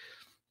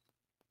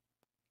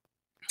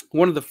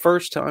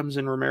first times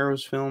in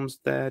Romero's films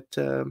that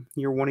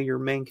one of your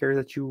main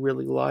characters that you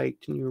really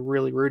liked and you were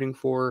really rooting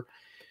for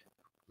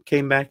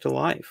came back to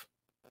life.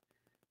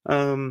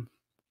 Night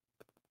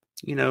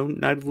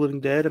of the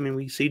Living Dead, I mean,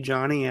 we see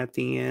Johnny at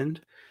the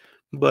end,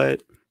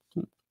 but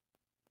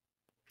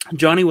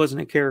Johnny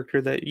wasn't a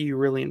character that you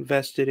really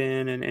invested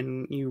in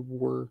and you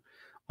were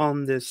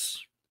on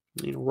this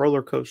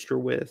roller coaster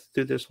with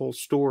through this whole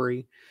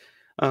story.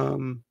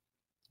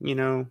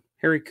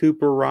 Harry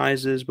Cooper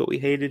rises, but we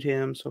hated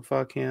him, so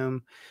fuck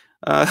him.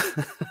 Uh,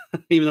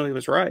 even though he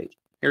was right.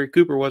 Harry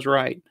Cooper was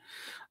right.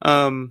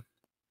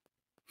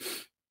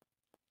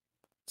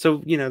 So,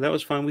 that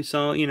was fun. We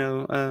saw,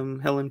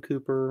 Helen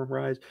Cooper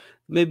rise.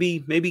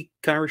 Maybe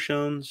Kyra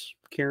Shones,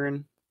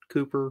 Karen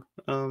Cooper.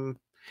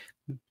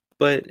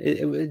 But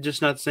it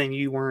just not saying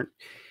you weren't.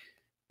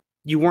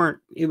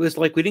 It was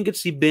like we didn't get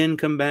to see Ben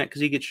come back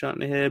because he gets shot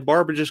in the head.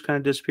 Barbara just kind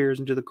of disappears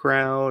into the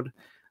crowd.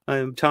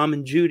 Tom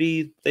and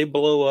Judy, they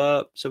blow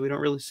up, so we don't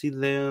really see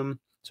them.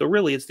 So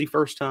really, it's the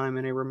first time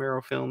in a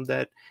Romero film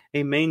that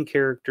a main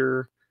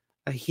character,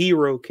 a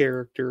hero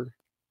character,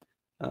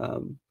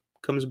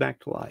 comes back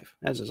to life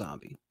as a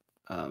zombie.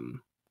 So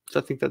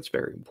I think that's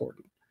very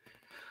important.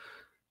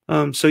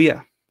 So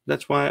yeah,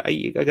 that's why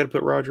I got to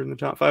put Roger in the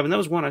top 5, and that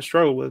was one I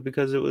struggled with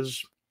because it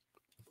was,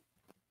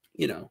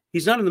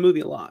 he's not in the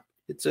movie a lot.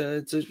 It's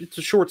a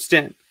short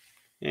stint,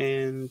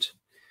 and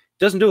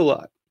doesn't do a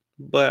lot.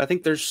 But I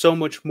think there's so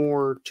much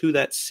more to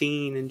that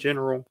scene in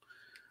general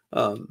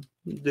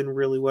than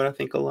really what I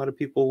think a lot of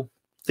people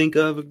think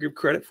of and give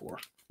credit for.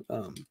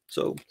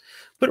 So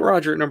put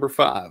Roger at number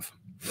 5.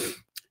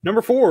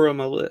 Number 4 on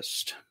my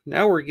list.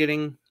 Now we're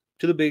getting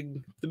to the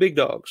big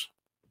dogs.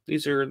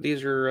 These are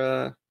big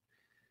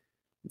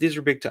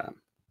time.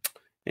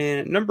 And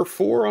at number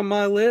 4 on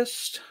my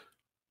list,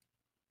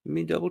 let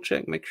me double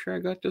check, make sure I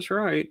got this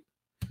right.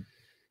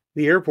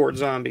 The Airport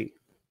Zombie,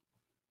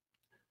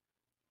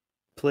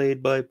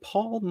 played by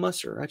Paul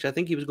Musser. Actually, I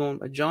think he was going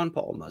by John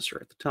Paul Musser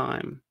at the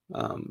time.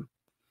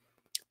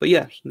 But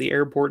yeah, the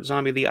Airport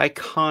Zombie, the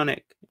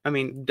iconic. I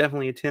mean,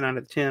 definitely a 10 out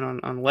of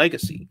 10 on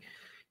legacy.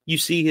 You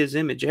see his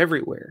image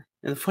everywhere.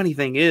 And the funny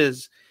thing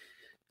is,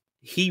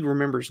 he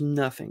remembers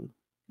nothing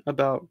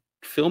about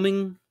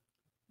filming,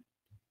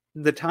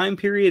 the time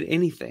period,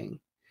 anything.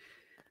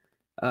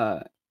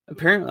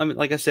 Apparently, I mean,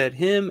 like I said,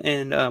 him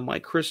and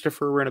Mike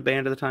Christopher were in a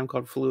band at the time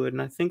called Fluid,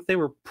 and I think they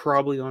were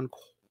probably on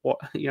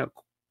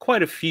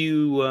quite a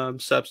few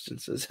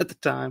substances at the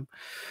time.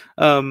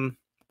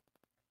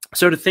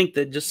 So to think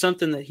that just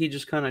something that he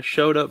just kind of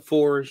showed up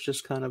for is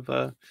just kind of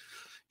a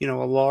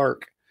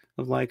lark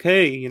of like,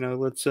 hey,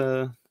 let's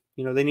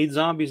they need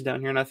zombies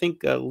down here. And I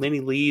think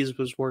Lenny Lees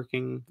was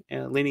working.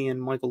 Lenny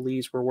and Michael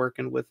Lees were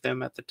working with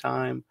them at the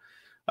time.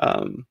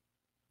 And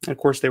of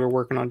course, they were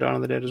working on Dawn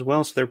of the Dead as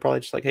well. So they're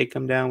probably just like, hey,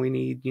 come down. We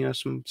need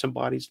some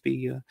bodies to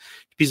be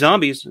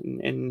zombies.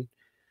 And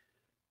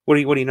what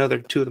do you know? They're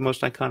two of the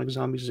most iconic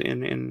zombies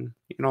in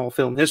all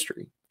film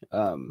history,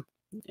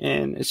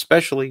 and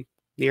especially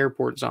the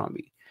Airport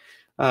Zombie.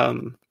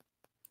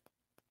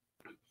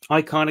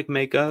 Iconic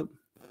makeup.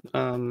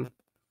 I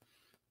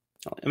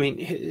mean,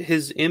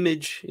 his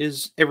image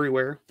is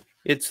everywhere.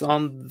 It's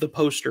on the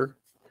poster,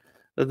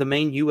 the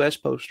main U.S.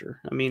 poster.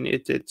 I mean,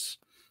 it's the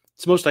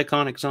most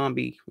iconic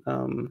zombie.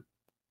 I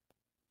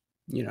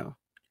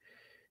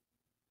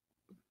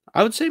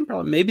would say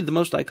probably maybe the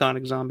most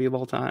iconic zombie of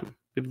all time.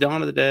 If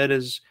Dawn of the Dead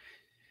is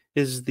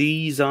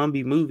the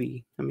zombie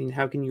movie, I mean,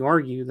 how can you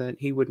argue that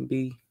he wouldn't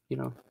be?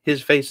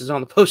 His face is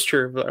on the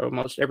poster of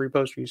almost every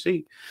poster you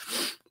see.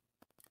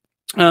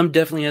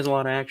 Definitely has a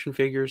lot of action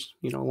figures,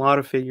 a lot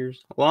of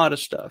figures, a lot of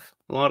stuff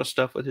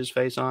with his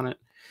face on it.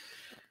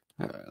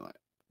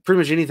 Pretty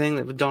much anything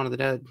that with Dawn of the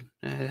Dead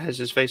has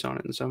his face on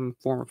it in some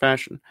form or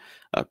fashion.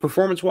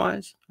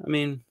 Performance-wise, I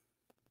mean,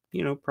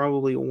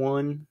 probably a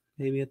 1,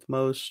 maybe at the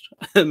most,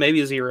 maybe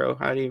a 0.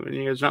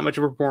 There's not much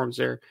of a performance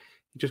there.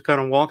 He just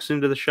kind of walks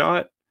into the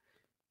shot,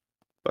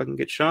 fucking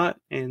gets shot,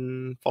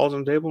 and falls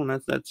on the table, and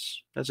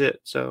that's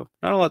it. So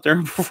not a lot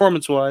there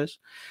performance-wise.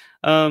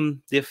 The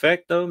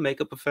effect though,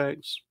 makeup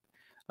effects,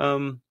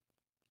 I'd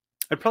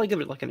probably give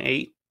it like an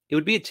 8. It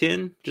would be a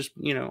 10. Just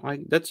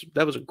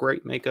that was a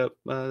great makeup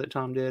that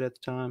Tom did at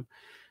the time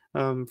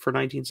for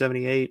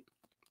 1978.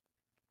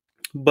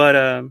 But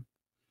and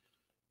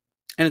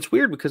it's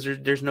weird because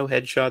there's no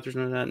headshot, there's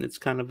no nothing. It's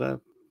kind of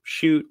a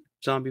shoot.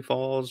 Zombie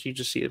falls. You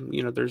just see it.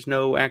 There's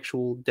no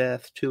actual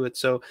death to it.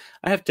 So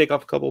I have to take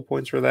off a couple of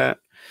points for that.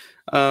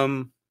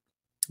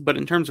 But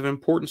in terms of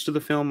importance to the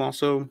film,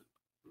 also,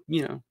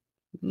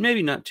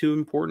 maybe not too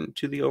important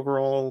to the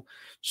overall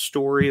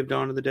story of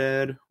Dawn of the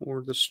Dead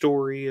or the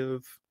story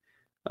of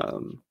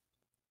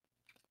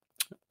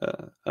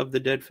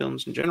the Dead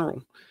films in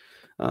general.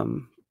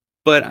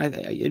 But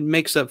it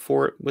makes up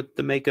for it with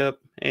the makeup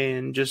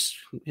and just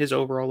his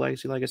overall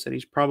legacy. Like I said,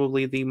 he's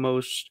probably the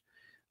most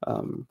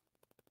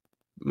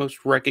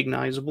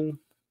recognizable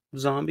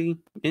zombie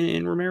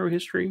in Romero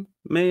history,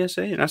 may I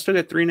say. And I still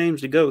got 3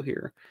 names to go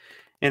here.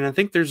 And I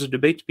think there's a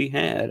debate to be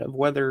had of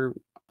whether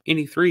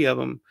any 3 of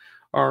them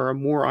are a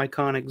more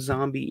iconic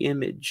zombie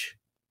image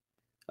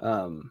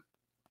than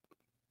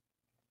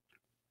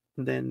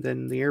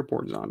the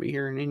Airport Zombie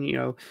here. And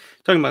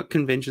talking about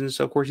conventions,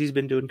 so of course he's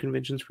been doing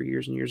conventions for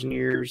years and years and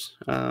years.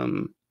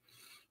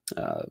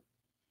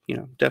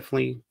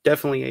 Definitely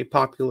a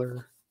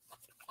popular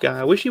guy.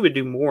 I wish he would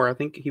do more. I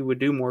think he would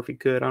do more if he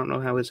could. I don't know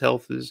how his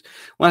health is.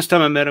 Last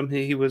time I met him,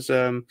 he was.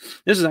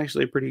 This is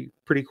actually a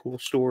pretty cool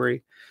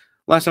story.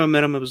 Last time I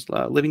met him, it was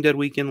Living Dead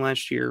weekend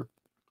last year.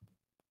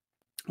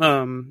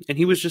 And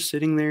he was just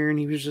sitting there, and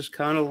he was just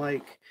kind of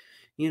like,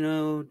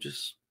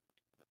 just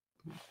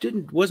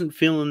wasn't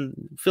feeling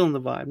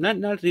the vibe.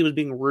 Not that he was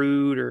being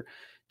rude, or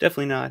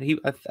definitely not.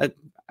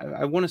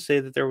 I want to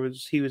say that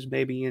he was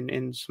maybe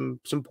in some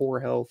poor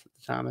health at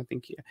the time. I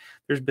think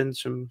there's been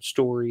some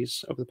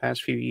stories over the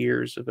past few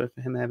years of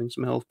him having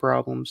some health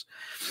problems.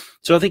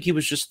 So I think he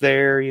was just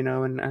there,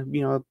 and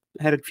I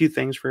had a few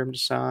things for him to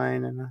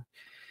sign, and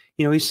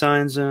he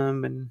signs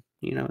them, and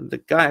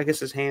the guy, I guess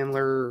his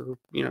handler,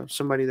 or,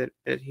 somebody that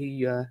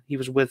he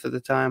was with at the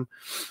time,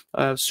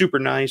 super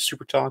nice,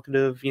 super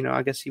talkative.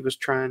 I guess he was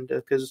trying to,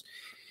 because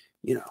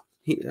he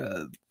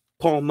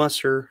Paul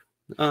Musser,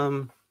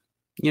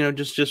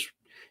 just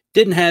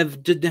didn't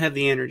have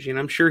the energy, and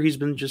I'm sure he's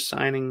been just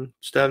signing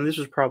stuff. And this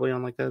was probably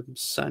on like a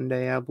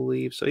Sunday, I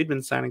believe, so he'd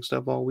been signing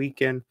stuff all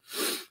weekend.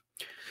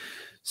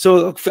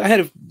 So I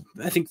had,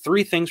 I think,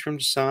 3 things for him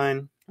to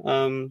sign.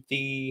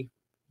 The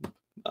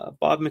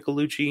Bob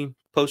Michelucci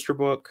poster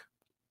book,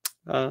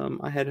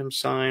 I had him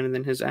sign, and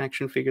then his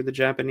action figure, the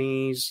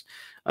Japanese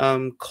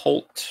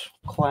cult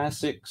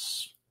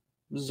classics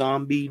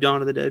zombie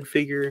Dawn of the Dead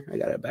figure. I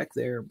got it back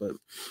there, but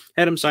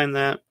had him sign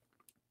that.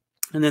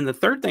 And then the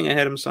third thing I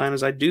had him sign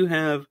is I do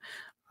have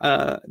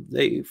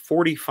the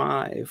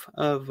 45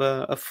 of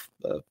a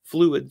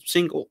Fluid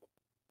single,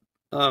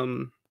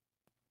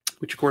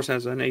 which of course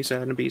has an A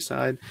side and a B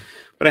side,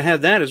 but I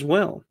had that as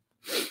well.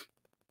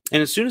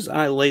 And as soon as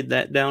I laid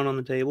that down on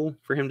the table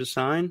for him to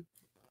sign,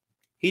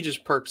 he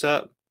just perks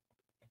up.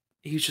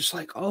 He's just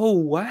like, "Oh,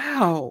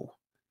 wow.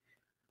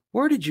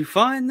 Where did you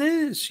find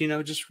this?"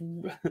 Just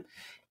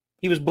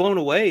he was blown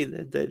away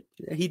that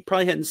he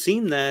probably hadn't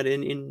seen that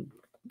in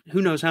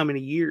who knows how many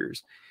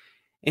years.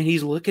 And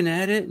he's looking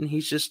at it, and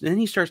then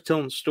he starts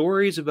telling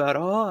stories about,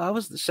 "Oh, I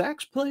was the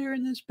sax player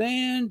in this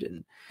band."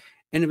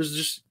 And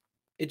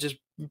it just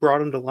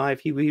brought him to life.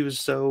 He was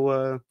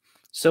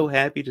so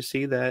happy to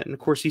see that. And of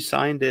course he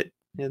signed it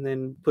and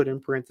then put in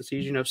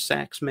parentheses,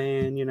 sax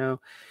man,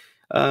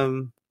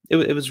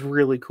 it was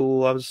really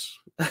cool. I was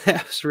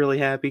really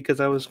happy,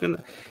 because I was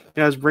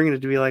bringing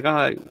it to be like,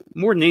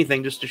 more than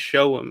anything, just to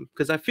show him,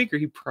 because I figure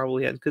he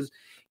probably had, because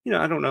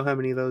I don't know how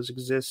many of those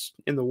exist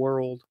in the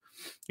world,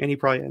 and he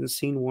probably hadn't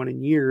seen one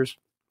in years.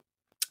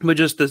 But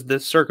just the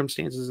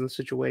circumstances and the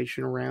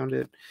situation around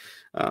it,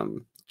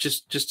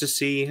 just to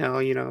see how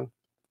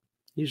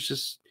he's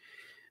just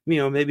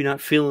maybe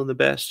not feeling the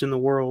best in the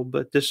world,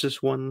 but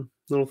this one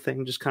little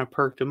thing just kind of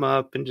perked him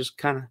up, and just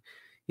kind of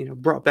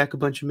brought back a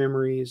bunch of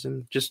memories.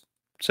 And just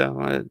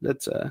so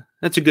that's a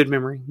good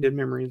memory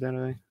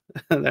that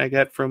I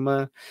got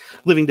from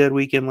Living Dead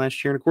weekend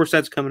last year. And of course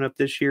that's coming up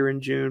this year in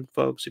June,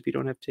 folks. If you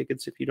don't have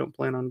tickets, if you don't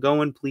plan on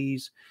going,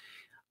 please,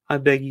 I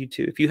beg you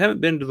to. If you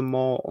haven't been to the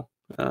mall,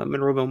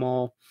 Monroeville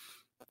Mall,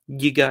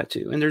 you got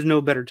to. And there's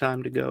no better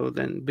time to go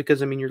than,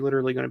 because you're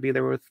literally going to be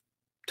there with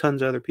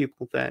tons of other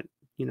people that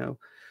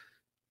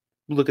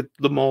look at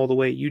the mall the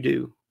way you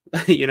do.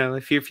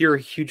 If you're a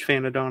huge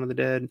fan of Dawn of the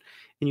Dead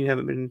and you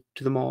haven't been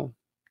to the mall,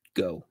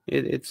 go.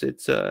 It's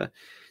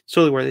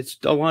totally worth it.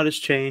 A lot has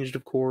changed,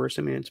 of course.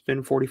 It's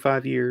been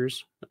 45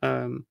 years.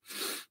 But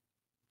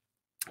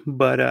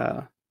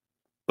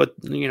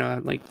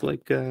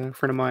like a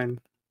friend of mine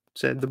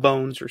said, the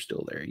bones are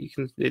still there.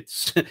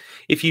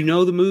 If you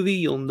know the movie,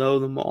 you'll know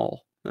them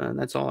all.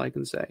 That's all I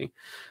can say.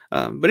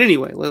 But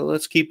anyway,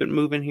 let's keep it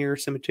moving here.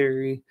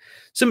 Cemetery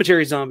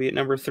Zombie at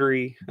number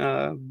 3.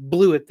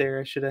 Blew it there.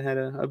 I should have had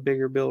a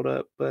bigger build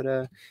up.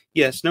 But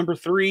yes, number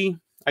 3,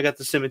 I got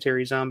the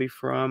Cemetery Zombie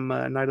from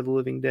Night of the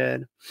Living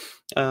Dead.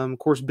 Of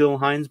course, Bill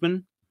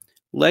Heinzman.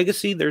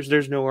 Legacy,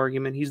 there's no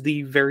argument. He's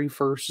the very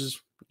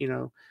first,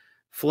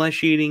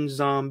 flesh-eating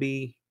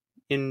zombie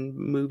in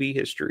movie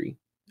history.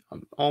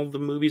 All the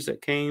movies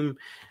that came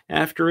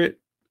after it,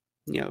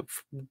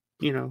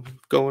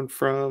 going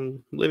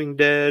from Living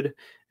Dead,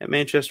 at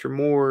Manchester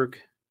Morgue,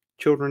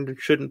 Children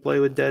Shouldn't Play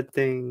with Dead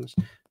Things,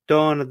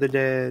 Dawn of the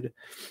Dead,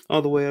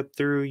 all the way up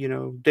through,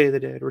 Day of the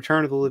Dead,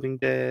 Return of the Living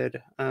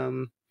Dead.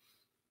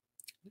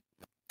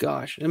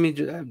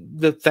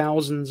 The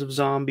thousands of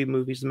zombie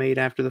movies made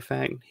after the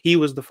fact. He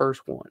was the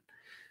first one.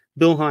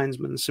 Bill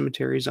Heinzman, the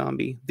Cemetery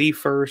Zombie, the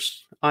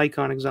first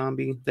iconic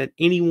zombie that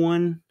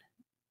anyone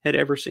had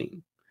ever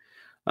seen.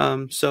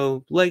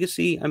 So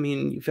Legacy,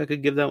 if I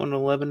could give that one an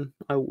 11,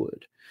 I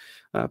would.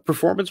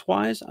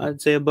 Performance-wise,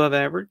 I'd say above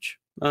average.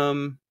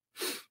 And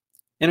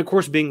of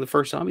course, being the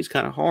first zombie is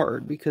kind of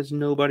hard, because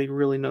nobody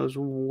really knows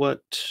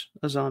what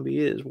a zombie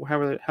is.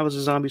 How is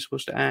a zombie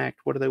supposed to act?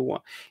 What do they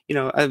want?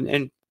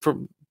 And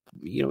from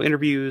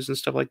interviews and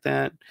stuff like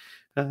that,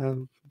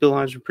 Bill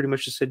Heinzman pretty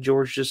much just said,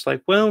 George, just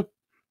like, well,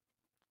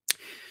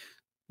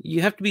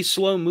 you have to be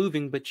slow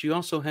moving, but you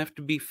also have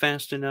to be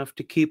fast enough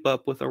to keep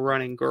up with a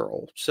running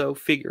girl. So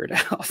figure it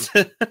out.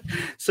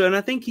 And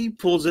I think he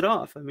pulls it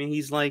off.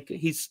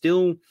 He's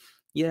still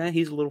Yeah,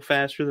 he's a little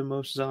faster than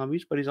most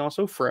zombies, but he's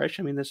also fresh.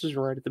 I mean, this is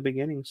right at the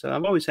beginning, so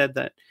I've always had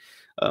that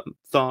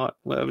thought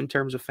in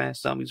terms of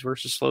fast zombies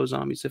versus slow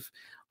zombies. If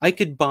I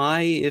could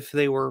buy if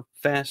they were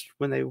fast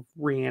when they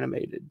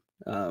reanimated,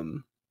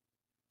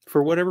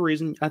 for whatever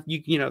reason,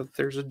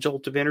 there's a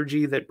jolt of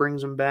energy that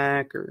brings them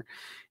back, or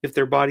if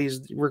their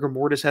body's rigor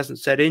mortis hasn't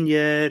set in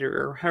yet,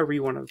 or however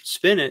you want to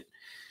spin it.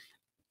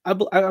 I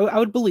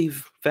would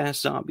believe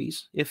fast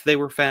zombies if they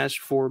were fast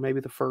for maybe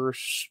the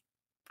first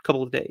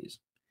couple of days.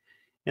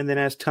 And then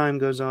as time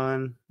goes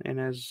on, and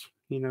as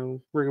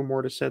rigor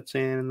mortis sets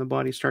in, and the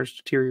body starts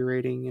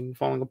deteriorating and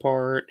falling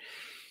apart,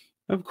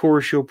 of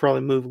course you'll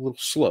probably move a little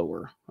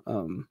slower.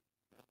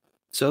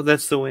 So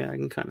that's the way I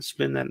can kind of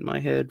spin that in my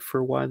head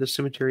for why the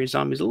cemetery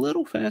zombie is a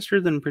little faster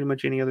than pretty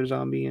much any other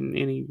zombie in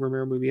any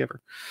Romero movie ever.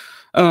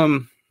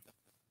 And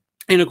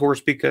of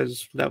course,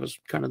 because that was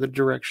kind of the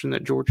direction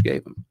that George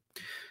gave him.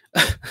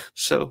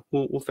 So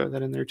we'll throw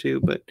that in there too.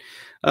 But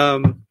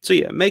so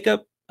yeah,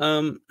 makeup.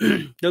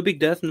 No big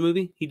death in the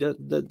movie.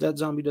 That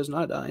zombie does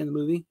not die in the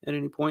movie at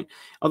any point.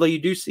 Although you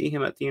do see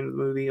him at the end of the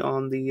movie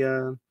on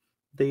the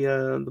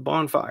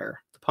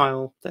bonfire, the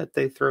pile that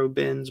they throw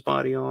Ben's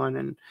body on,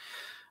 and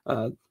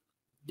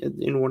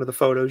in one of the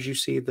photos you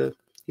see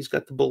he's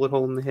got the bullet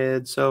hole in the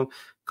head. So a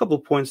couple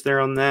of points there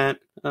on that.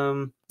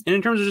 And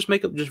in terms of just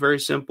makeup, just very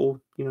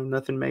simple.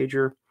 Nothing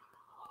major.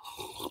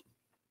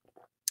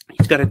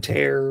 He's got a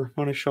tear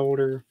on his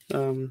shoulder.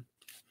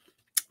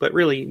 But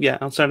really, yeah,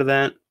 outside of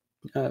that,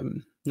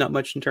 not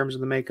much in terms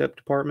of the makeup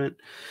department.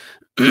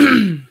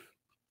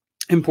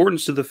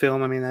 Importance to the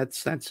film, I mean,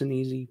 that's an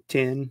easy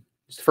 10.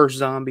 It's the first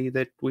zombie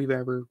that we've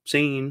ever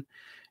seen,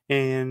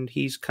 and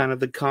he's kind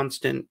of the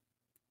constant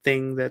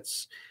thing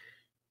that's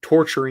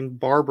torturing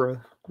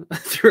Barbara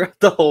throughout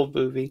the whole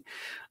movie.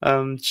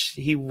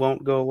 He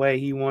won't go away.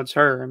 He wants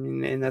her. I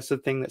mean, and that's the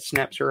thing that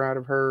snaps her out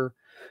of her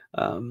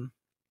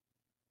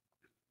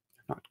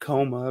not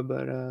coma,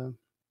 but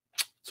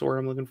that's the word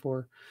I'm looking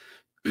for.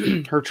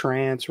 Her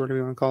trance, or whatever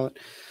you want to call it.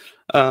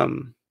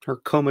 Her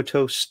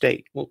comatose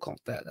state. We'll call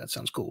it that. That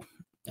sounds cool.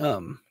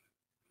 To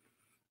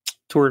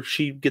where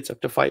she gets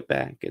up to fight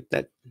back at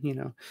that,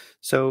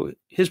 So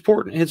his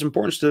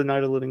importance to the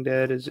Night of the Living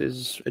Dead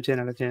is a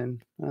 10 out of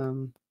 10.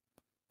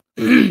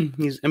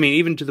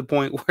 Even to the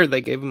point where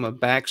they gave him a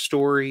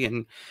backstory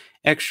and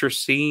extra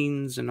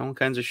scenes and all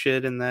kinds of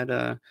shit in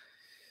that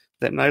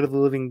Night of the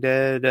Living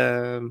Dead.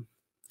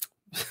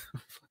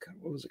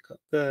 What was it called?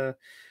 I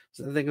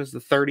think it was the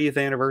 30th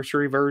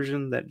anniversary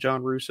version that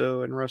John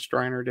Russo and Russ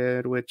Streiner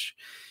did, which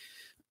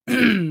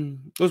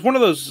was one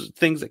of those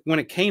things that when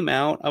it came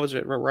out, I was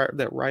at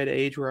that right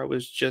age where I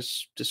was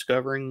just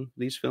discovering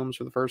these films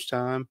for the first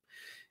time,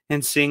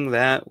 and seeing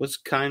that was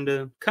kind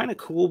of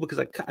cool because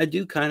I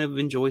do kind of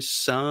enjoy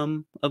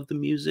some of the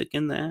music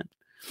in that.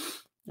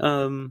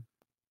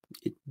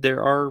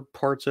 There are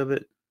parts of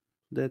it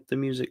that the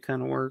music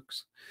kind of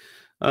works.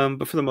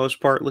 But for the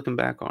most part, looking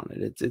back on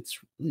it, it's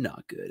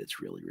not good. It's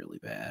really, really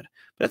bad.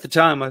 But at the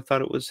time, I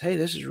thought it was, hey,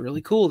 this is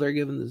really cool. They're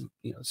giving the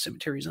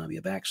cemetery zombie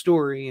a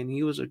backstory, and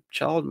he was a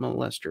child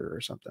molester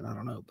or something. I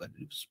don't know, but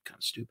it was kind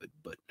of stupid.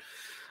 But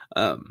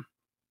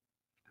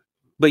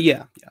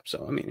yeah.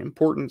 So I mean,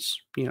 importance,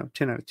 10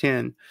 out of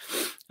 10.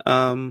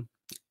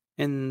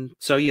 And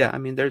so yeah, I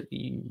mean,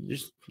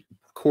 there's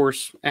of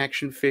course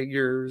action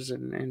figures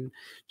and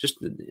just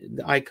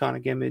the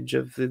iconic image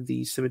of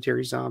the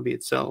cemetery zombie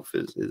itself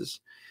is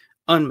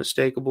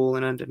unmistakable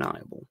and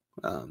undeniable.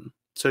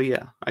 So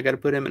yeah, I got to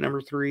put him at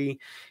number 3.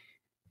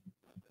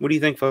 What do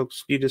you think,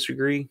 folks? Do you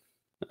disagree?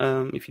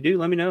 If you do,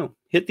 let me know.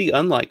 Hit the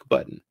unlike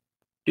button.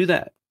 Do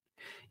that.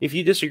 If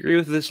you disagree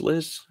with this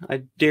list,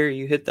 I dare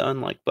you hit the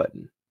unlike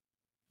button,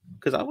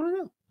 because I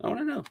want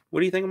to know. What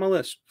do you think of my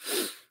list?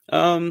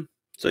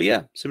 So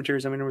yeah,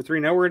 cemetery zombie number 3.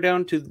 Now we're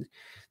down to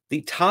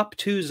the top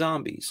 2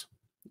 zombies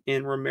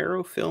in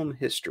Romero film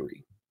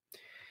history.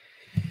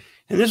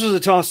 And this was a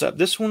toss-up.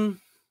 This one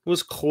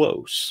was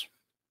close.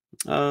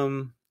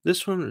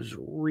 This one was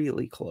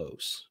really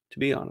close, to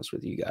be honest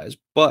with you guys.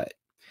 But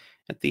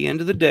at the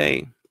end of the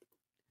day,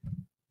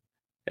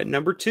 at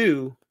number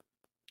 2,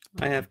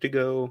 I have to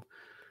go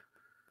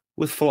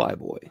with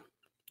Flyboy.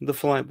 The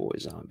Flyboy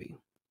zombie.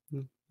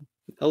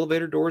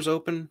 Elevator doors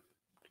open.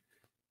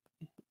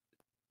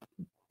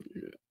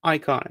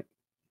 Iconic.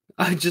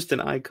 Just an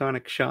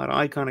iconic shot,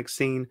 iconic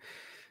scene.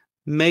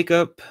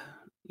 Makeup,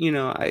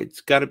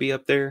 it's got to be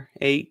up there.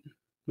 8,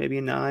 maybe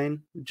a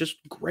 9. Just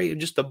great.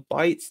 Just the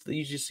bites.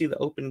 You just see the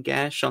open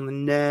gash on the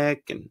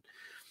neck, and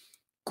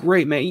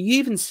great, man. You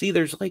even see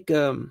there's like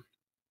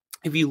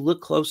if you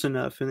look close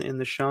enough in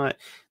the shot,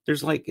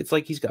 there's like it's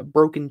like he's got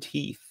broken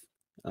teeth.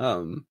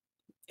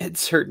 At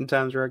certain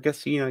times where I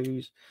guess I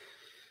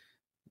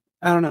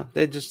don't know.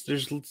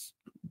 There's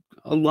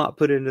a lot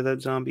put into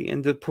that zombie,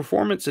 and the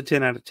performance a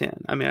 10 out of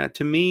 10. I mean,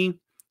 to me,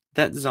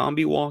 that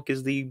zombie walk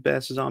is the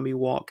best zombie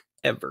walk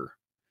ever.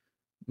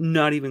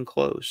 Not even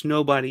close.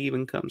 Nobody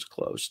even comes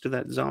close to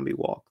that zombie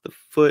walk. The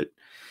foot,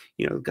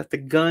 got the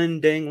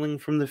gun dangling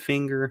from the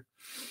finger.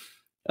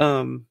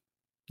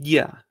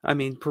 Yeah, I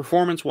mean,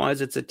 performance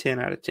wise, it's a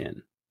 10 out of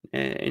 10.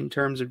 in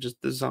terms of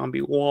just the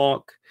zombie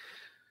walk,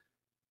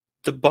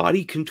 the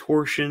body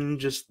contortion,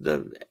 just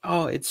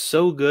it's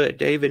so good.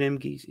 David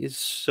Emge is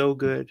so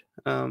good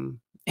in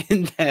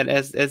that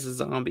as a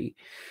zombie.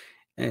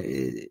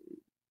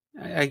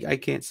 I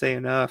can't say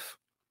enough.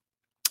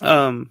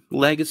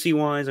 Legacy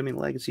wise, I mean,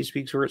 Legacy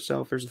speaks for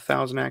itself. There's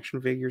 1,000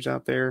 action figures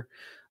out there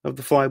of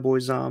the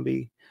Flyboy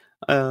zombie.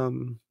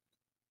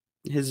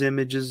 His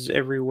image is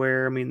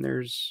everywhere. I mean,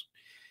 there's,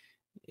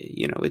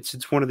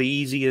 it's one of the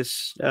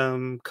easiest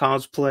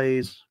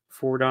cosplays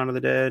for Dawn of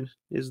the Dead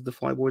is the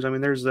Flyboys. I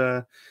mean, there's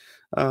a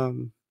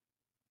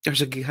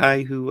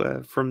guy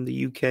who from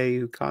the UK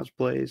who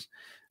cosplays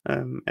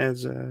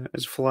as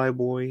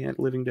Flyboy at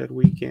Living Dead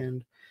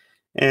Weekend,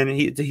 and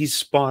he's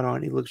spot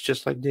on. He looks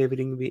just like David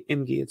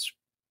Emge. It's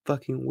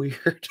fucking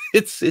weird.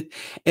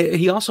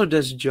 He also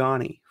does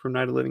Johnny from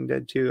Night of the Living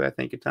Dead too, I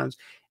think, at times,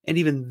 and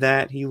even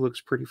that he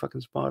looks pretty fucking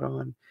spot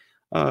on.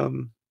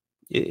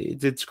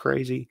 It's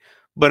crazy,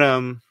 but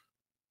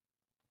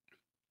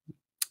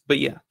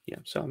yeah.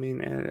 So I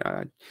mean,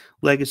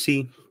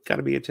 Legacy got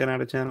to be a 10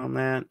 out of 10 on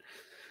that.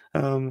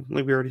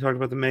 Like we already talked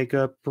about, the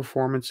makeup,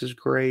 performance is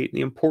great.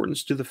 The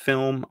importance to the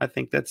film, I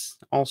think that's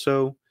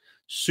also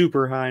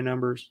super high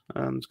numbers.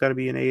 It's got to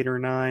be an 8 or a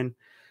 9,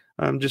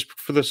 just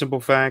for the simple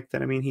fact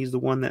that, I mean, he's the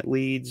one that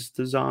leads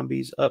the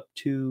zombies up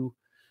to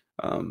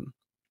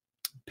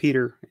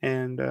Peter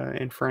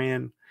and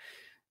Fran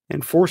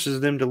and forces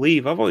them to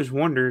leave. I've always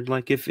wondered,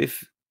 like, if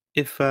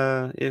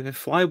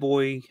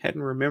Flyboy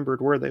hadn't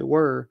remembered where they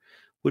were,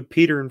 would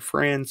Peter and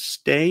Fran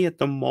stay at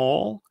the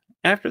mall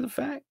after the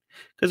fact?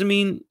 Because, I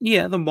mean,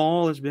 yeah, the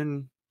mall has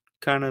been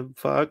kind of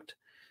fucked,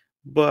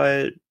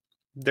 but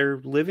their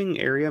living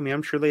area, I mean,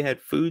 I'm sure they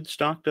had food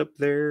stocked up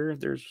there.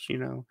 There's,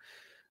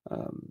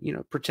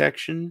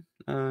 protection.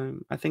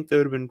 I think they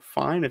would have been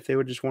fine if they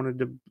would just wanted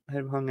to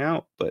have hung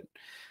out. But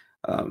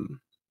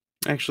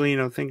actually,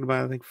 thinking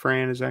about it, I think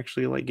Fran is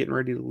actually like getting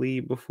ready to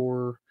leave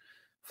before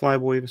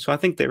Flyboy. So I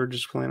think they were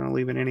just planning on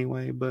leaving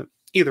anyway. But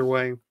either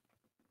way.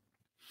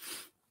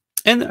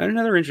 And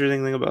another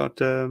interesting thing about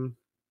the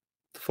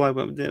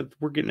Flyboy,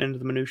 we're getting into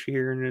the minutiae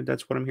here, and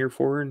that's what I'm here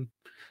for, and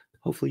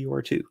hopefully you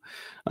are too.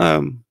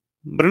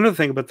 But another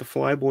thing about the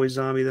Flyboy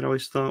zombie that I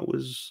always thought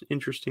was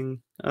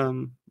interesting,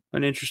 an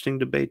interesting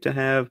debate to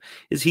have,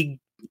 is he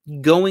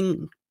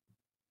going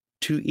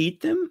to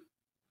eat them?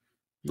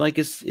 Like,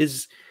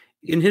 is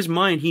in his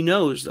mind, he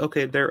knows,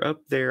 okay, they're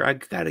up there. I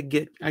gotta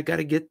get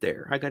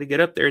there. I gotta get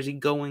up there. Is he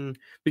going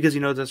because he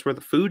knows that's where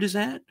the food is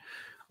at?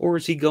 Or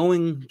is he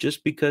going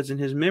just because in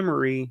his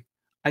memory,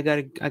 I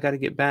gotta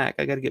get back.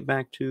 I gotta get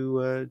back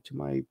to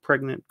my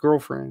pregnant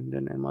girlfriend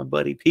and my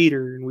buddy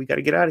Peter, and we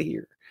gotta get out of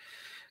here.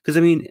 Because,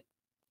 I mean,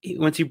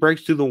 once he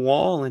breaks through the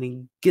wall and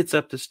he gets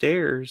up the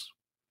stairs,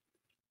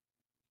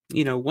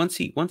 once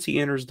he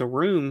enters the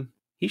room,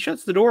 he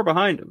shuts the door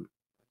behind him.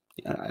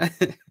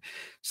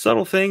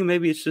 Subtle thing,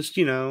 maybe it's just,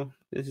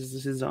 this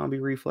is his zombie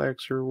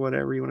reflex or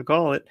whatever you want to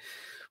call it.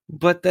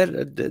 But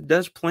that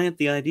does plant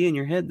the idea in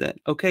your head that,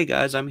 okay,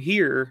 guys, I'm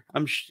here.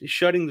 I'm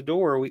shutting the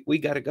door. We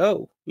got to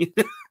go.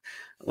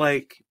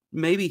 Like,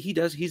 maybe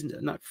he's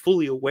not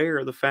fully aware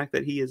of the fact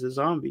that he is a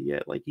zombie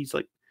yet. Like, he's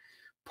like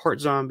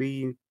part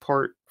zombie,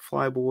 part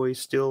Flyboy,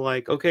 still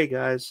like, okay,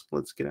 guys,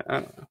 let's get out. I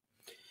don't know.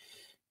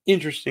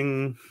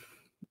 Interesting,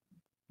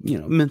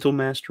 mental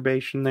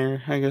masturbation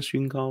there, I guess you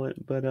can call it.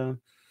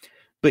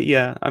 But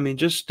yeah, I mean,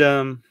 just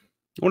one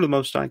of the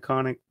most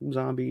iconic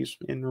zombies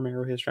in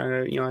Romero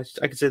history. I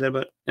could say that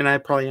about, and I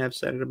probably have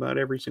said it about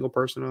every single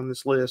person on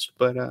this list,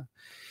 but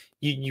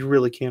you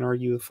really can't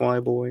argue with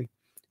Flyboy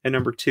at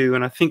number 2,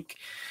 and I think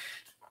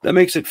that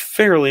makes it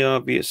fairly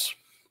obvious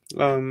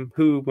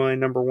who my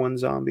number 1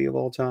 zombie of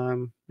all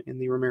time in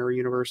the Romero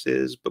universe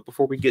is. But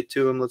before we get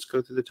to him, let's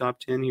go through the top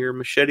 10 here.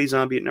 Machete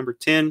Zombie at number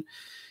 10,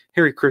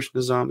 Harry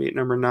Krishna Zombie at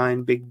number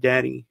 9, Big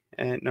Daddy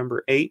at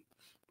number 8,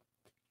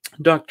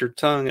 Dr.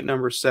 Tongue at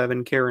number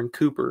 7, Karen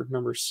Cooper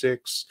number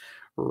 6,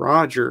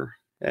 Roger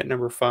at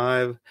number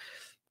 5,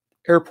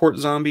 Airport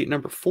Zombie at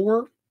number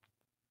 4,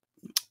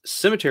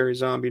 Cemetery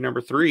Zombie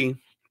number 3,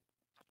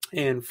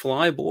 and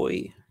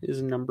Flyboy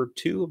is number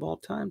 2 of all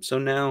time. So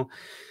now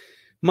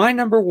my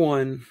number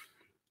 1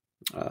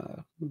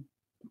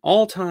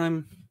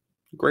 all-time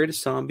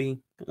greatest zombie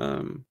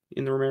in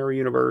the Romero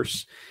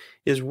universe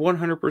is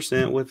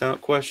 100%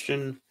 without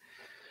question.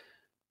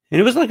 And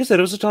it was, like I said,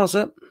 it was a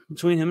toss-up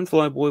between him and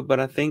Flyboy, but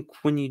I think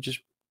when you just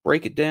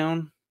break it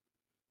down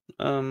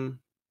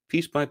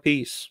piece by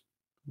piece,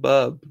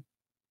 Bub,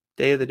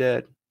 Day of the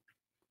Dead.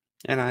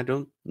 And I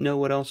don't know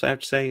what else I have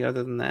to say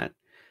other than that.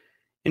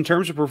 In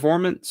terms of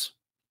performance,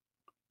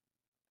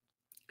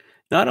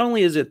 not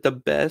only is it the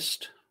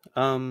best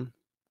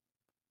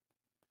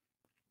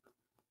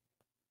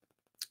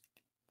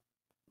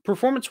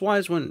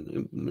performance-wise,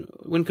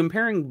 when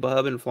comparing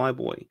Bub and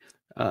Flyboy,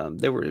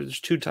 there's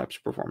 2 types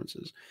of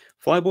performances.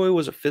 Flyboy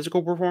was a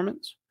physical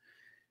performance.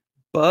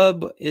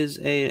 Bub is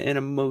an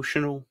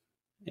emotional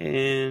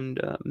and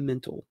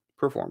mental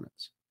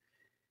performance.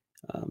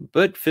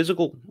 But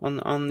physical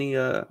on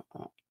the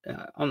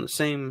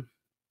same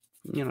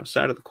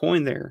side of the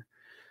coin there,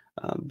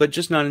 but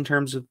just not in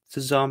terms of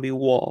the zombie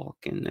walk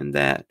and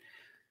that,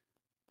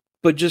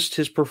 but just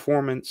his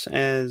performance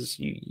as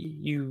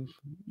you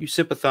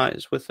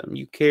sympathize with him,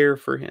 you care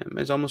for him.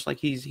 It's almost like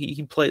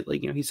he played,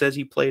 like, he says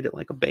he played it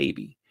like a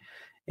baby,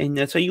 and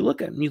that's how you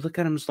look at him. You look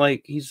at him as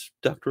like he's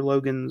Dr.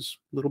 Logan's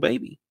little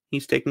baby.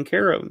 He's taking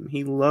care of him.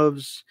 He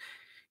loves,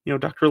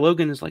 Dr.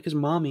 Logan is like his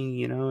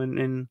mommy,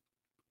 and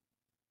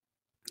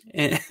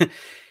and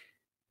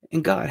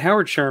God,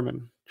 Howard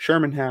Sherman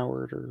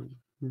Howard, or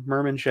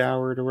Merman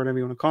Showard, or whatever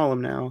you want to call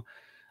him now.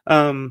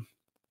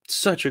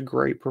 Such a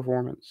great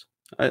performance,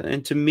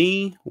 and to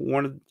me,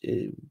 one of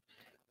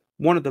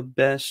the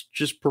best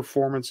just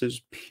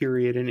performances,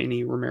 period, in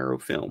any Romero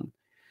film.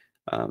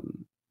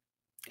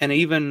 And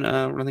even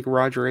I think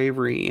Roger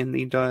Avery in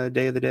the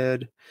Day of the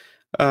Dead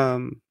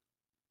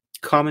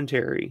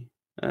commentary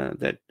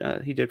that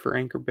he did for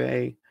Anchor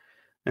Bay.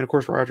 And of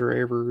course, Roger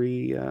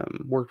Avery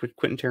worked with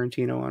Quentin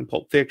Tarantino on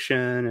Pulp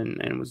Fiction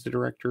and was the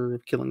director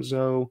of Killing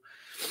Zoe.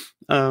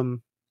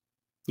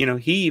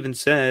 He even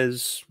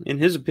says, in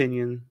his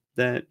opinion,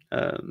 that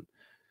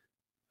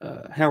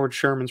Howard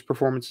Sherman's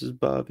performance as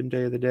Bub in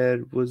Day of the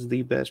Dead was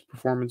the best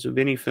performance of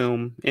any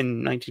film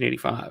in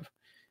 1985.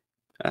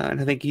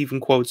 And I think he even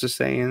quotes as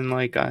saying,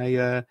 like,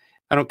 I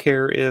don't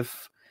care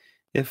if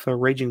a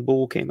Raging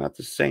Bull came out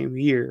the same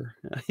year,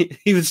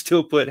 he would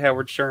still put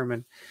Howard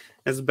Sherman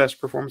as the best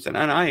performance. And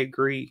I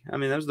agree. I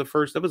mean, that was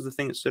the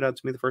thing that stood out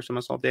to me the first time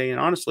I saw Day. And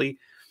honestly,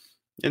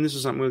 and this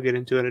is something we'll get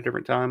into at a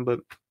different time, but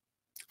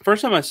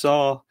first time I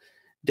saw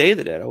Day of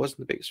the Dead, I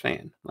wasn't the biggest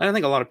fan. I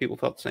think a lot of people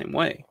felt the same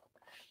way.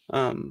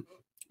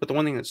 But the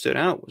one thing that stood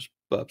out was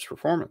Bub's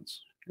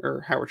performance,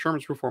 or Howard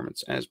Sherman's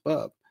performance as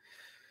Bub.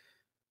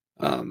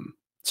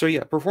 So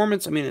yeah,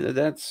 performance, I mean,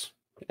 that's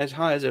as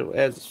high as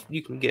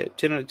you can get.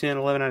 10 out of 10,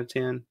 11 out of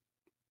 10.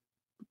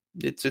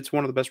 It's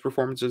one of the best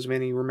performances of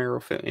any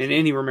Romero film, in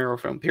any Romero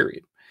film,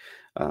 period.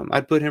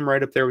 I'd put him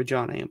right up there with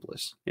John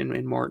Amplas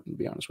in Martin, to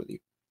be honest with you.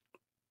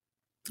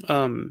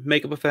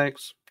 Makeup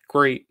effects,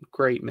 great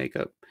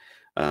makeup.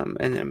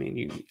 And I mean,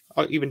 you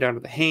even down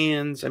to the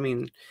hands. I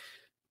mean,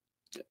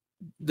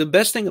 the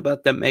best thing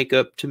about that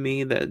makeup to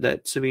me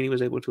that Savini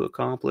was able to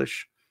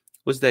accomplish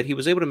was that he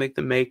was able to make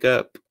the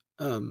makeup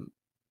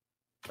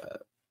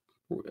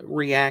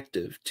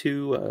reactive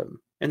to,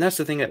 and that's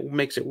the thing that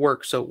makes it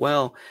work so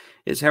well,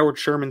 is Howard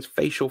Sherman's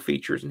facial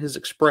features and his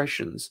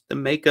expressions. The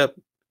makeup,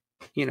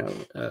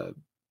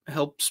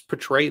 helps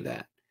portray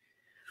that.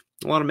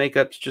 A lot of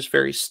makeup's just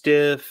very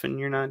stiff, and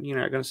you're not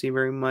going to see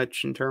very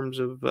much in terms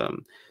of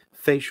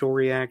facial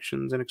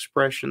reactions and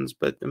expressions.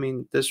 But I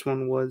mean, this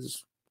one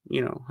was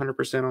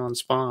 100% on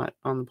spot,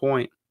 on the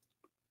point.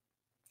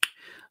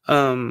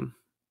 No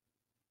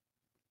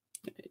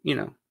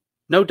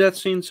death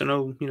scenes, so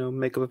no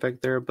makeup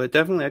effect there, but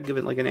definitely I'd give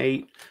it like an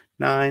 8,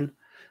 9,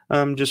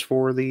 just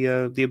for the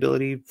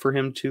ability for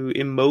him to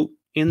emote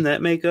in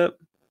that makeup.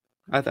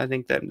 I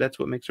think that's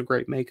what makes a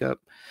great makeup,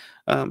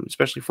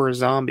 especially for a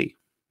zombie.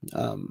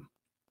 What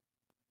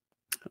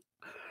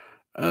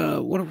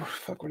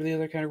are the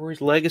other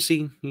categories?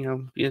 Legacy,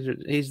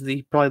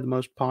 he's probably the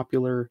most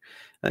popular.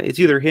 It's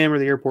either him or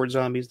the Airport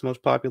Zombies, the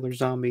most popular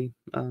zombie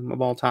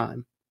of all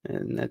time,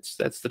 and that's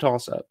the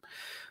toss up.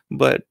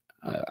 But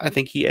I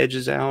think he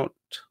edges out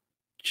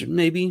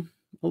maybe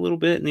a little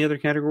bit in the other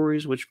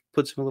categories, which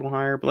puts him a little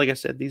higher. But like I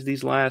said,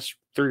 these last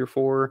 3 or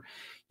 4,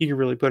 you can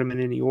really put him in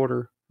any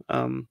order.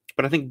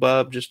 But I think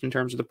Bub, just in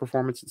terms of the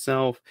performance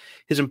itself,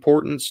 his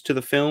importance to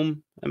the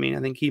film, I mean,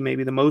 I think he may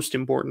be the most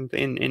important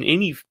in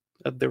any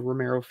of the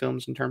Romero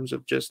films in terms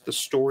of just the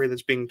story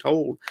that's being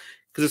told,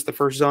 because it's the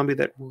first zombie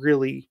that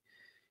really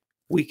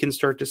we can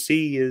start to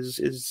see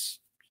is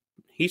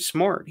he's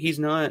smart. He's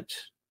not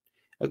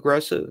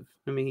aggressive.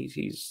 I mean,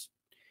 he's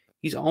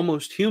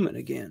almost human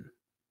again.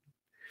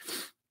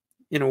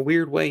 In a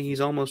weird way, he's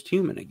almost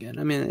human again.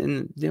 I mean,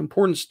 and the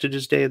importance to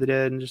just Day of the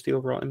Dead and just the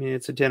overall, I mean,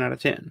 it's a 10 out of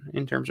 10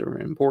 in terms of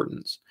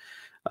importance.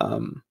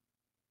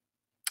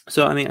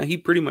 So, I mean, he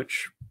pretty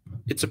much,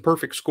 it's a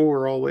perfect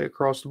score all the way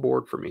across the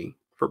board for me,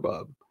 for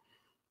Bub.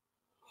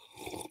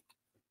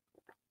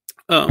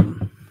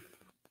 And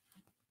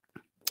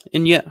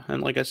yeah,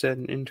 and like I said,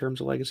 in terms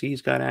of legacy,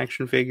 he's got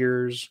action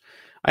figures.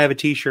 I have a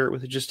T-shirt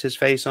with just his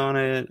face on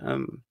it.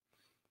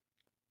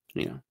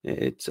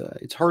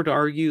 It's hard to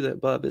argue that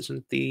Bub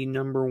isn't the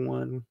number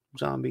one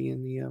zombie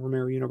in the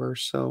Romero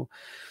universe. So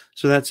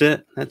that's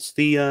it. That's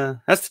the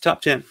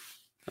top 10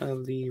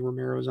 of the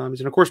Romero zombies,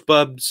 and of course,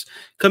 Bub's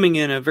coming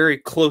in a very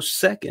close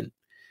second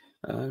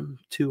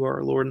to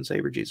our Lord and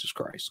Savior Jesus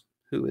Christ,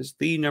 who is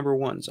the number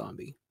one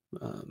zombie,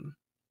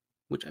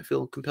 which I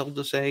feel compelled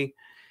to say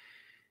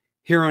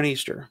here on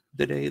Easter,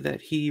 the day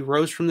that he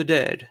rose from the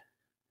dead,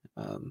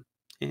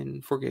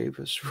 and forgave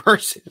us for our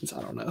sins.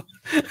 I don't know.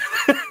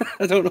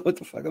 I don't know what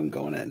the fuck I'm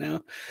going at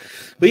now.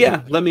 But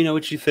yeah, let me know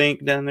what you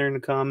think down there in the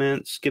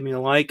comments. Give me a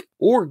like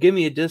or give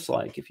me a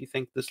dislike if you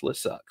think this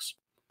list sucks.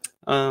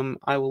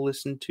 I will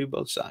listen to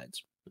both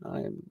sides. I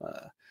am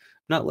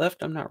not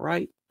left. I'm not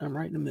right. I'm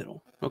right in the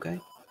middle. Okay.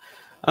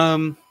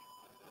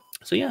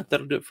 So yeah,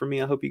 that'll do it for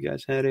me. I hope you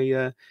guys had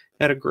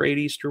a great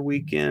Easter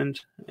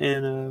weekend,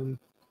 and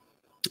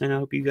I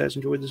hope you guys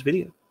enjoyed this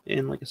video.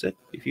 And like I said,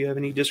 if you have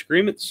any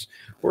disagreements,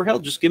 or hell,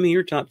 just give me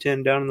your top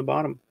 10 down in the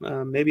bottom.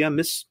 Maybe I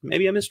missed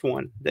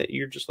one that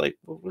you're just like,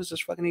 well, what is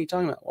this fucking idiot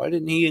talking about? Why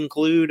didn't he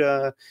include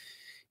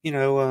you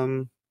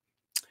know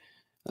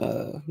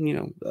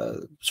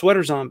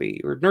Sweater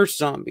Zombie or Nurse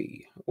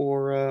Zombie,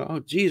 or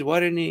oh geez, why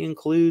didn't he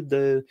include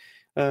the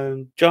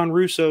John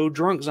Russo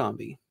Drunk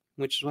Zombie,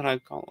 which is what I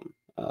call him.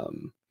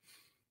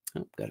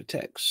 Got a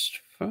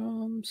text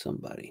from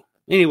somebody.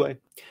 Anyway,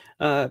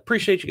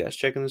 appreciate you guys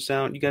checking this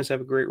out. You guys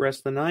have a great rest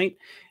of the night,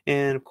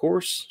 and of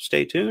course,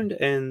 stay tuned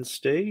and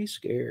stay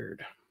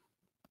scared.